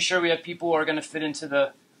so making sure we have people who are going to fit into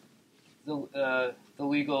the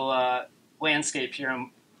legal landscape here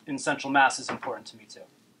in Central Mass is important to me too.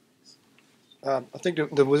 I think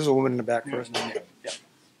there was a woman in the back first. Yeah.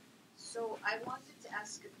 So I wanted to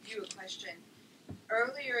ask you a question.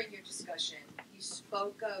 Earlier in your discussion, you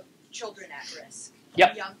spoke of children at risk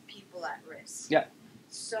young people at risk. Yep.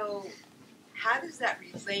 So how does that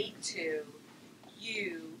relate to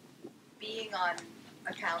you being on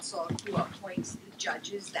a council who appoints the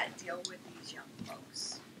judges that deal with these young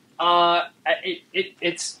folks?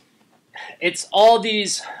 It's all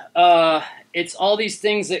these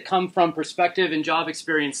things that come from perspective and job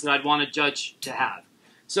experience that I'd want a judge to have.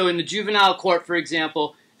 So in the juvenile court, for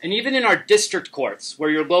example, and even in our district courts where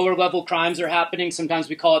your lower level crimes are happening, sometimes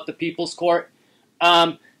we call it the people's court,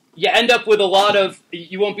 you end up with a lot of,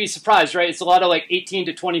 you won't be surprised, right? It's a lot of like 18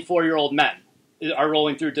 to 24-year-old men are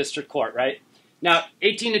rolling through district court, right? Now,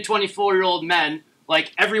 18 to 24-year-old men,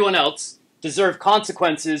 like everyone else, deserve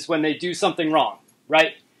consequences when they do something wrong,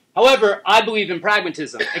 right? However, I believe in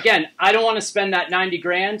pragmatism. Again, I don't want to spend that 90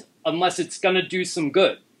 grand unless it's going to do some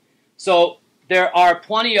good. So there are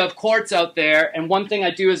plenty of courts out there, and one thing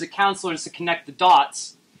I do as a counselor is to connect the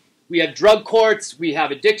dots. We have drug courts, we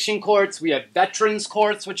have addiction courts, we have veterans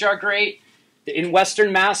courts, which are great. In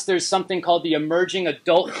Western Mass, there's something called the Emerging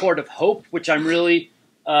Adult Court of Hope, which I'm really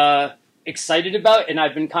excited about, and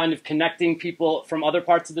I've been kind of connecting people from other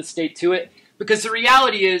parts of the state to it. Because the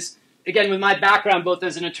reality is, again, with my background both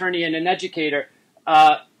as an attorney and an educator,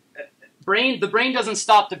 the brain doesn't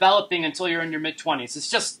stop developing until you're in your mid-20s.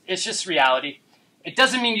 It's just reality. It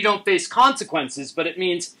doesn't mean you don't face consequences, but it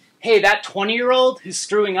means, hey, that 20-year-old who's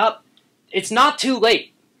screwing up, it's not too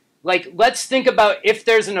late. Like, let's think about if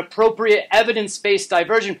there's an appropriate evidence-based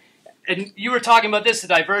diversion. And you were talking about this, the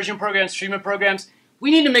diversion programs, treatment programs.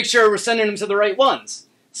 We need to make sure we're sending them to the right ones.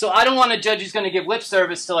 So I don't want a judge who's going to give lip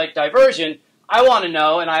service to, like, diversion. I want to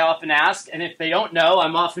know, and I often ask, and if they don't know,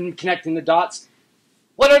 I'm often connecting the dots.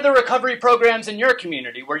 What are the recovery programs in your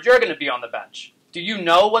community where you're going to be on the bench? Do you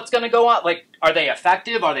know what's going to go on? Like, are they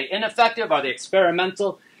effective? Are they ineffective? Are they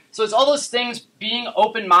experimental? So it's all those things, being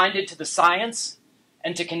open-minded to the science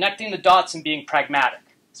and to connecting the dots and being pragmatic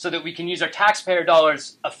so that we can use our taxpayer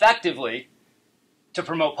dollars effectively to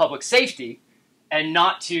promote public safety and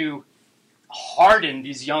not to harden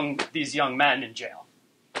these young men in jail.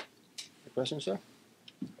 Question, sir?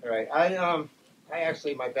 All right. I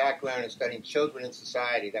actually, my background is studying children in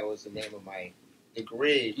society. That was the name of my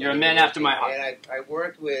degree. You're a man after my heart. And I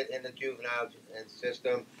worked in the juvenile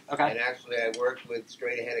system. Okay. And actually, I worked with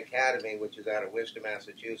Straight Ahead Academy, which is out of Worcester,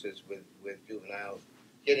 Massachusetts, with juveniles,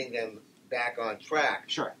 getting them back on track.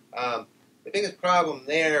 Sure. The biggest problem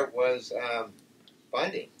there was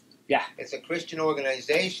funding. Yeah. It's a Christian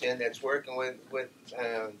organization that's working with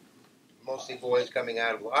mostly boys coming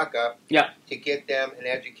out of lockup, to get them an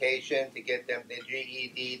education, to get them their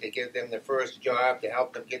GED, to give them their first job, to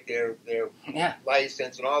help them get their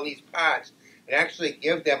license and all these parts, and actually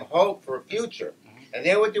give them hope for a future. And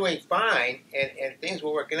they were doing fine, and things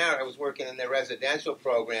were working out. I was working in their residential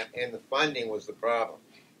program, and the funding was the problem.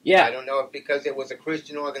 Yeah. I don't know if because it was a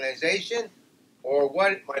Christian organization or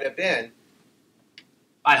what it might have been.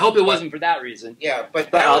 I hope it wasn't for that reason. Yeah,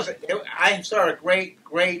 but I saw a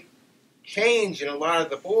great change in a lot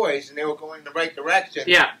of the boys, and they were going in the right direction.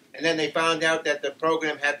 Yeah. And then they found out that the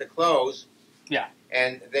program had to close. Yeah.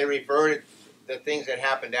 And they reverted the things that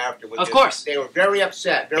happened afterwards. Of course. They were very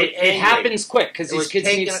upset, very angry. It happens quick because these kids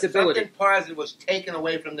need stability. Something positive was taken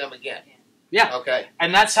away from them again. Yeah. Okay.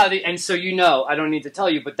 And that's how and so I don't need to tell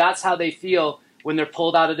you, but that's how they feel when they're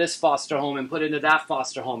pulled out of this foster home and put into that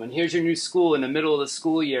foster home. And here's your new school in the middle of the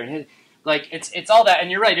school year. And it's all that.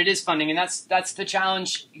 And you're right, it is funding. And that's the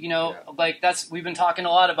challenge, we've been talking a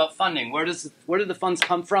lot about funding. Where do the funds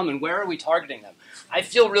come from and where are we targeting them? I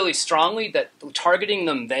feel really strongly that targeting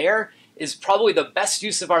them there is probably the best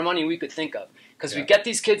use of our money we could think of. Because we get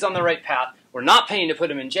these kids on the right path, we're not paying to put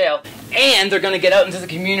them in jail, and they're going to get out into the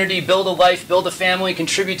community, build a life, build a family,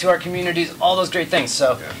 contribute to our communities, all those great things.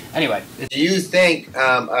 So, anyway. Do you think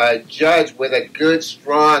a judge with a good,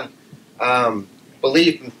 strong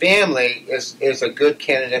belief in family is a good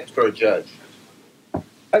candidate for a judge?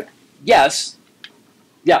 Yes.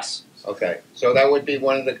 Yes. Okay. So that would be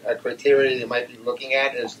one of the criteria you might be looking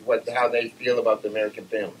at is how they feel about the American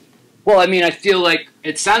family. Well, I mean, I feel like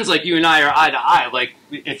it sounds like you and I are eye to eye. Like,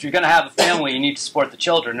 if you're going to have a family, you need to support the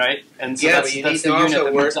children, right? And so but you need to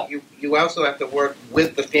also work. You also have to work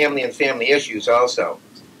with the family and family issues also.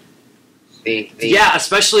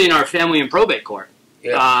 Especially in our family and probate court,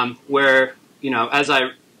 where as I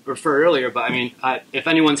referred earlier. But I mean, if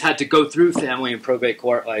anyone's had to go through family and probate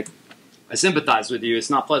court, I sympathize with you. It's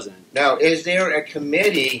not pleasant. Now, is there a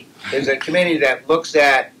committee? Is a committee that looks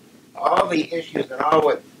at all the issues and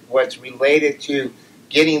all what's related to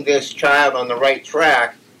getting this child on the right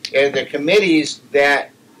track? Are there committees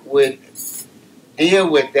that would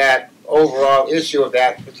deal with that overall issue of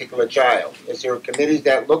that particular child? Is there committees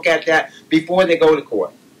that look at that before they go to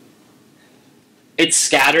court? It's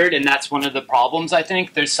scattered, and that's one of the problems, I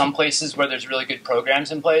think. There's some places where there's really good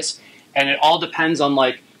programs in place, and it all depends on,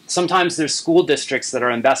 like, sometimes there's school districts that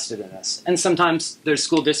are invested in this, and sometimes there's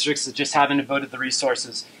school districts that just haven't devoted the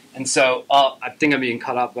resources. And so, I think I'm being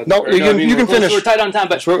cut off. But no, you can finish. We're tight on time,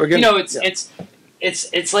 but you know,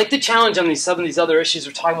 it's like the challenge on some of these other issues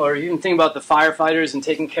we're talking about, or even think about the firefighters and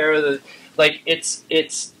taking care of the, like,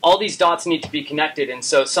 it's all these dots need to be connected, and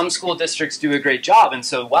so some school districts do a great job, and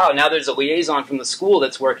so wow, now there's a liaison from the school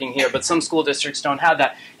that's working here, but some school districts don't have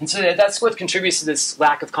that, and so that's what contributes to this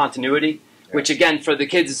lack of continuity, which again for the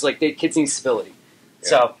kids is like the kids need stability.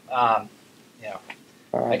 So I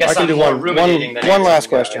guess I can do one last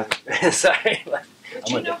question. Sorry. Would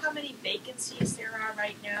you know how many vacancies there are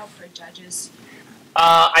right now for judges?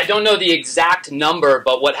 I don't know the exact number,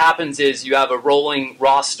 but what happens is you have a rolling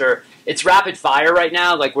roster. It's rapid fire right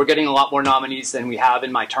now. Like, we're getting a lot more nominees than we have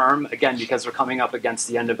in my term, again, because we're coming up against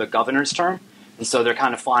the end of a governor's term, and so they're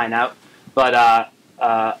kind of flying out. But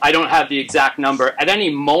I don't have the exact number. At any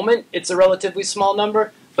moment, it's a relatively small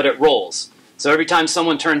number, but it rolls. So every time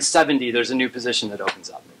someone turns 70, there's a new position that opens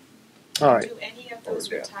up. All right. Do any of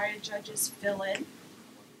those retired judges fill in?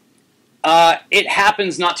 It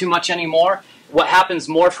happens not too much anymore. What happens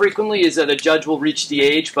more frequently is that a judge will reach the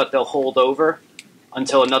age, but they'll hold over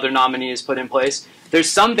until another nominee is put in place. There's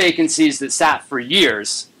some vacancies that sat for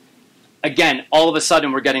years. Again, all of a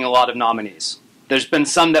sudden we're getting a lot of nominees. There's been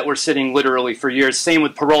some that were sitting literally for years. Same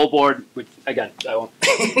with parole board, which, again, I won't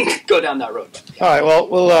go down that road. But, yeah. All right, well,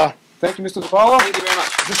 we'll thank you, Mr. DiPaolo. Thank you very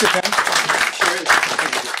much. Is this your pen? Sure is.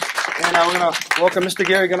 And we're going to welcome Mr.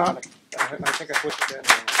 Gary Ganonik. I think I put the pen in.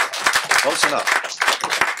 Close enough.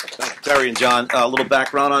 Thank you, Terry and John. A little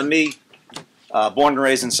background on me. Born and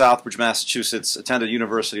raised in Southbridge, Massachusetts. Attended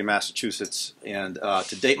University of Massachusetts. And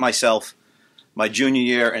to date myself, my junior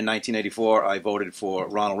year in 1984, I voted for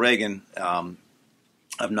Ronald Reagan.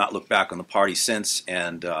 I've not looked back on the party since.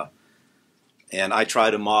 And I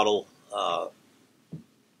try to model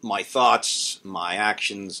my thoughts, my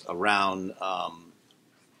actions around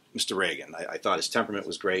Mr. Reagan. I thought his temperament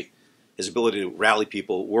was great. His ability to rally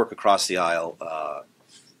people, work across the aisle.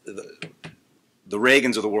 The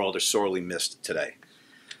Reagans of the world are sorely missed today.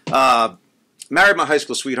 Married my high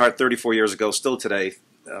school sweetheart 34 years ago, still today,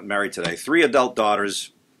 married today. 3 adult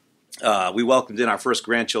daughters. We welcomed in our first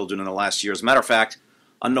grandchildren in the last year. As a matter of fact,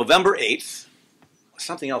 on November 8th,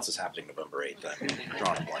 something else is happening November 8th. I'm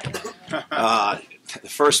drawing a blank. The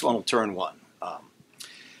first one will turn 1.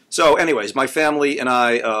 So anyways, my family and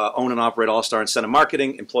I own and operate All-Star Incentive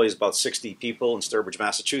Marketing, employs about 60 people in Sturbridge,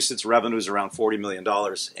 Massachusetts, revenues around $40 million.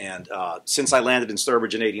 And since I landed in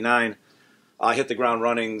Sturbridge in '89, I hit the ground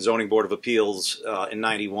running, Zoning Board of Appeals in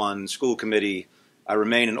 '91, school committee. I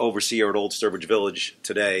remain an overseer at Old Sturbridge Village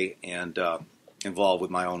today and involved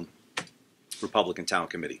with my own Republican Town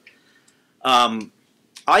Committee. I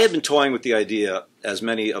have been toying with the idea, as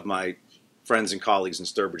many of my friends and colleagues in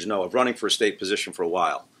Sturbridge know, of running for a state position for a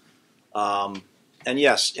while. And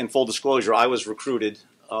yes, in full disclosure, I was recruited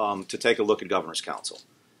to take a look at Governor's Council.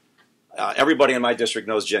 Everybody in my district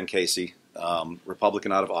knows Jen Casey,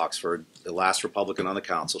 Republican out of Oxford, the last Republican on the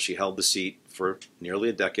council. She held the seat for nearly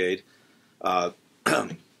a decade.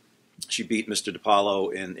 She beat Mr.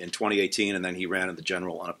 DiPaolo in 2018, and then he ran in the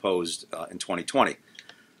general unopposed in 2020.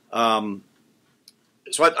 So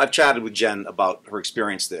I've chatted with Jen about her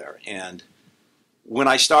experience there. And when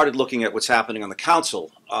I started looking at what's happening on the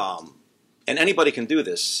council, and anybody can do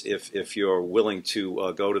this if you're willing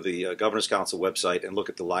to go to the Governor's Council website and look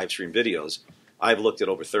at the live stream videos. I've looked at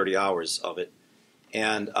over 30 hours of it.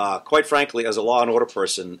 And quite frankly, as a law and order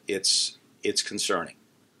person, it's concerning.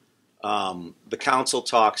 The council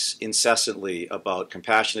talks incessantly about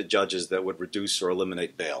compassionate judges that would reduce or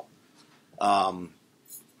eliminate bail.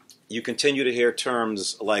 You continue to hear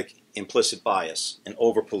terms like implicit bias and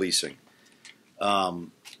over-policing.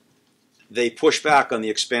 They push back on the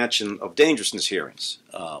expansion of dangerousness hearings,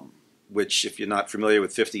 which, if you're not familiar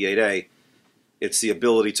with 58A, it's the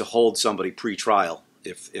ability to hold somebody pre-trial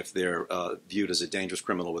if they're viewed as a dangerous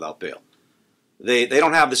criminal without bail. They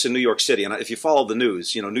don't have this in New York City, and if you follow the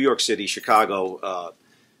news, you know, New York City, Chicago,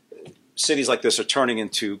 cities like this are turning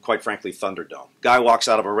into, quite frankly, Thunderdome. Guy walks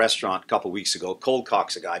out of a restaurant a couple weeks ago, cold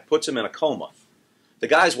cocks a guy, puts him in a coma. The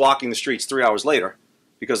guy's walking the streets 3 hours later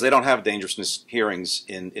because they don't have dangerousness hearings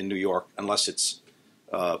in New York unless it's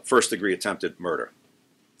first-degree attempted murder.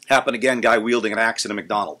 Happened again, guy wielding an axe at a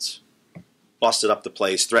McDonald's. Busted up the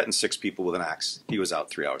place, threatened 6 people with an axe. He was out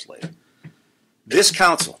 3 hours later. This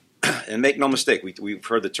council and make no mistake, we've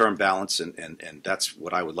heard the term balance, and that's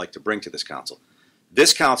what I would like to bring to this council.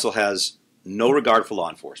 This council has no regard for law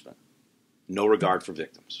enforcement, no regard for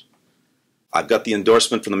victims. I've got the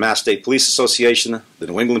endorsement from the Mass State Police Association, the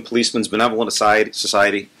New England Policemen's Benevolent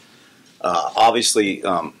Society, obviously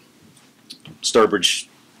Sturbridge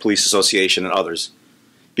Police Association and others,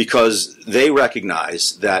 because they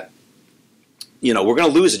recognize that, we're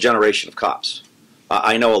going to lose a generation of cops.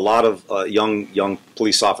 I know a lot of young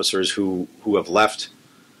police officers who have left.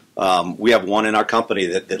 We have one in our company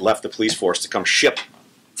that left the police force to come ship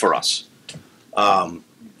for us.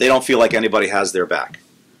 They don't feel like anybody has their back.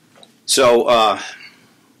 So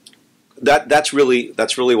that's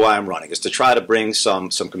really why I'm running, is to try to bring some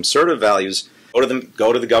conservative values.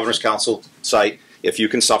 Go to the Governor's Council site. If you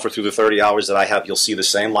can suffer through the 30 hours that I have, you'll see the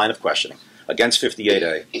same line of questioning against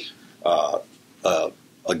 58A,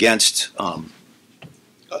 against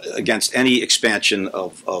any expansion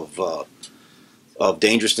of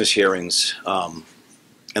dangerousness hearings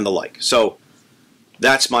and the like. So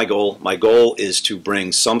that's my goal. My goal is to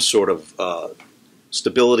bring some sort of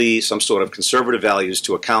stability, some sort of conservative values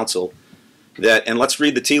to a council that, and let's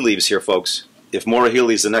read the tea leaves here, folks. If Maura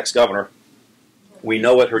Healey is the next governor, we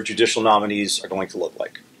know what her judicial nominees are going to look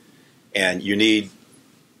like. And you need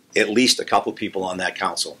at least a couple people on that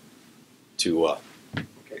council to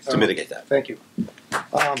mitigate that. Thank you.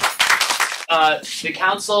 The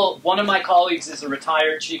council, one of my colleagues is a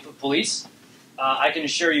retired chief of police. I can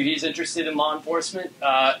assure you he's interested in law enforcement.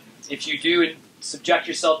 If you do subject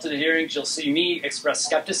yourself to the hearings, you'll see me express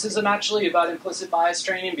skepticism, actually, about implicit bias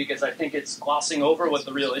training, because I think it's glossing over what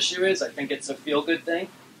the real issue is. I think it's a feel-good thing,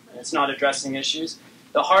 and it's not addressing issues.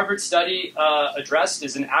 The Harvard study addressed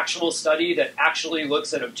is an actual study that actually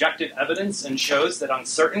looks at objective evidence and shows that on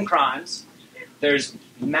certain crimes, there's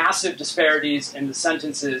massive disparities in the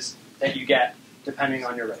sentences that you get depending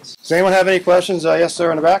on your race. Does anyone have any questions? Yes, sir,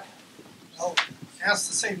 in the back. I'll ask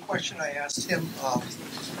the same question I asked him.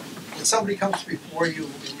 When somebody comes before you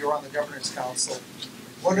and you're on the Governor's Council,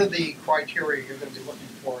 what are the criteria you're going to be looking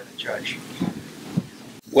for in a judge?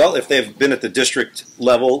 Well, if they've been at the district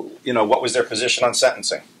level, what was their position on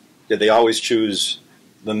sentencing? Did they always choose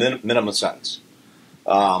the minimum sentence?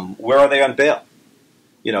 Where are they on bail?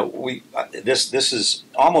 This is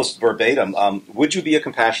almost verbatim. Would you be a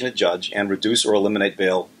compassionate judge and reduce or eliminate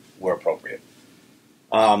bail where appropriate?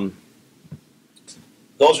 Those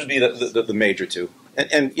would be the major two.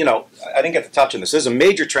 And I didn't get to touch on this. There's a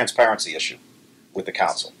major transparency issue with the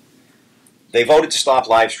council. They voted to stop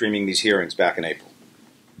live streaming these hearings back in April.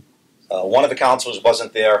 One of the counselors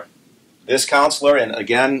wasn't there. This counselor, and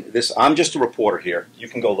again, I'm just a reporter here. You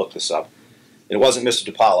can go look this up. It wasn't Mr.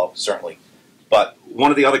 DiPaolo, certainly. But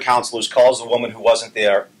one of the other counselors calls the woman who wasn't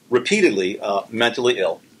there repeatedly mentally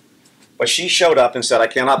ill. But she showed up and said, I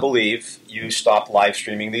cannot believe you stopped live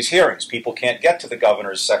streaming these hearings. People can't get to the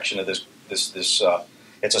governor's section of this.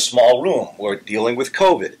 It's a small room. We're dealing with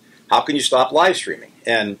COVID. How can you stop live streaming?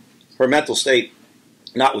 And her mental state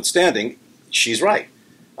notwithstanding, she's right.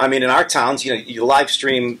 I mean, in our towns, you live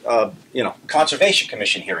stream, Conservation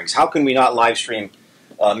Commission hearings. How can we not live stream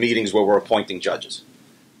meetings where we're appointing judges?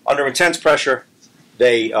 Under intense pressure,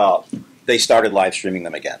 they started live streaming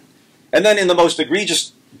them again. And then in the most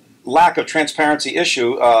egregious lack of transparency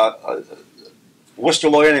issue, Worcester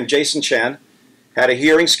lawyer named Jason Chan had a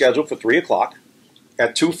hearing scheduled for 3 o'clock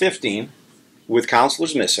at 2:15 with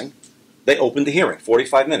counselors missing. They opened the hearing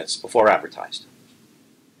 45 minutes before advertised.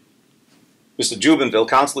 Mr. Jubinville,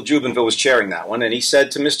 Councilor Jubinville was chairing that one, and he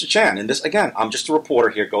said to Mr. Chan, and this, again, I'm just a reporter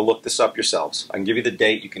here, go look this up yourselves. I can give you the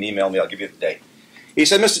date, you can email me, I'll give you the date. He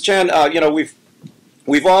said, Mr. Chan,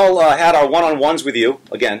 we've all had our one-on-ones with you,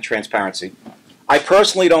 again, transparency. I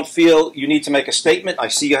personally don't feel you need to make a statement. I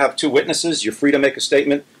see you have 2 witnesses, you're free to make a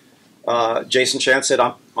statement. Jason Chan said,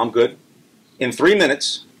 I'm good. In 3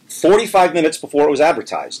 minutes, 45 minutes before it was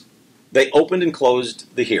advertised, they opened and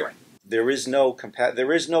closed the hearing. There is no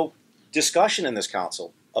discussion in this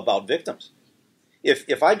council about victims.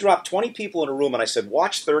 If I dropped 20 people in a room and I said,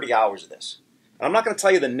 watch 30 hours of this, and I'm not going to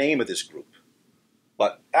tell you the name of this group,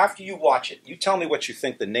 but after you watch it, you tell me what you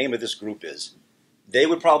think the name of this group is, they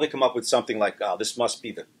would probably come up with something like, this must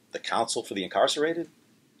be the counsel for the incarcerated,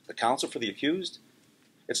 the counsel for the accused.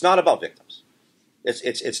 It's not about victims.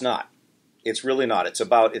 It's not. It's really not. It's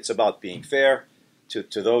about being fair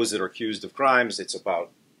to those that are accused of crimes. It's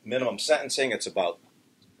about minimum sentencing. It's about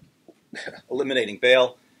eliminating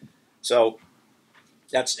bail. So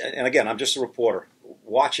and again, I'm just a reporter.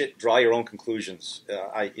 Watch it, draw your own conclusions.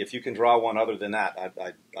 If you can draw one other than that,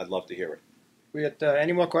 I'd love to hear it. We got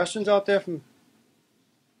any more questions out there from?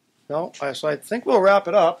 No? So I think we'll wrap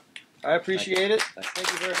it up. I appreciate it.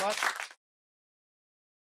 Thank you very much.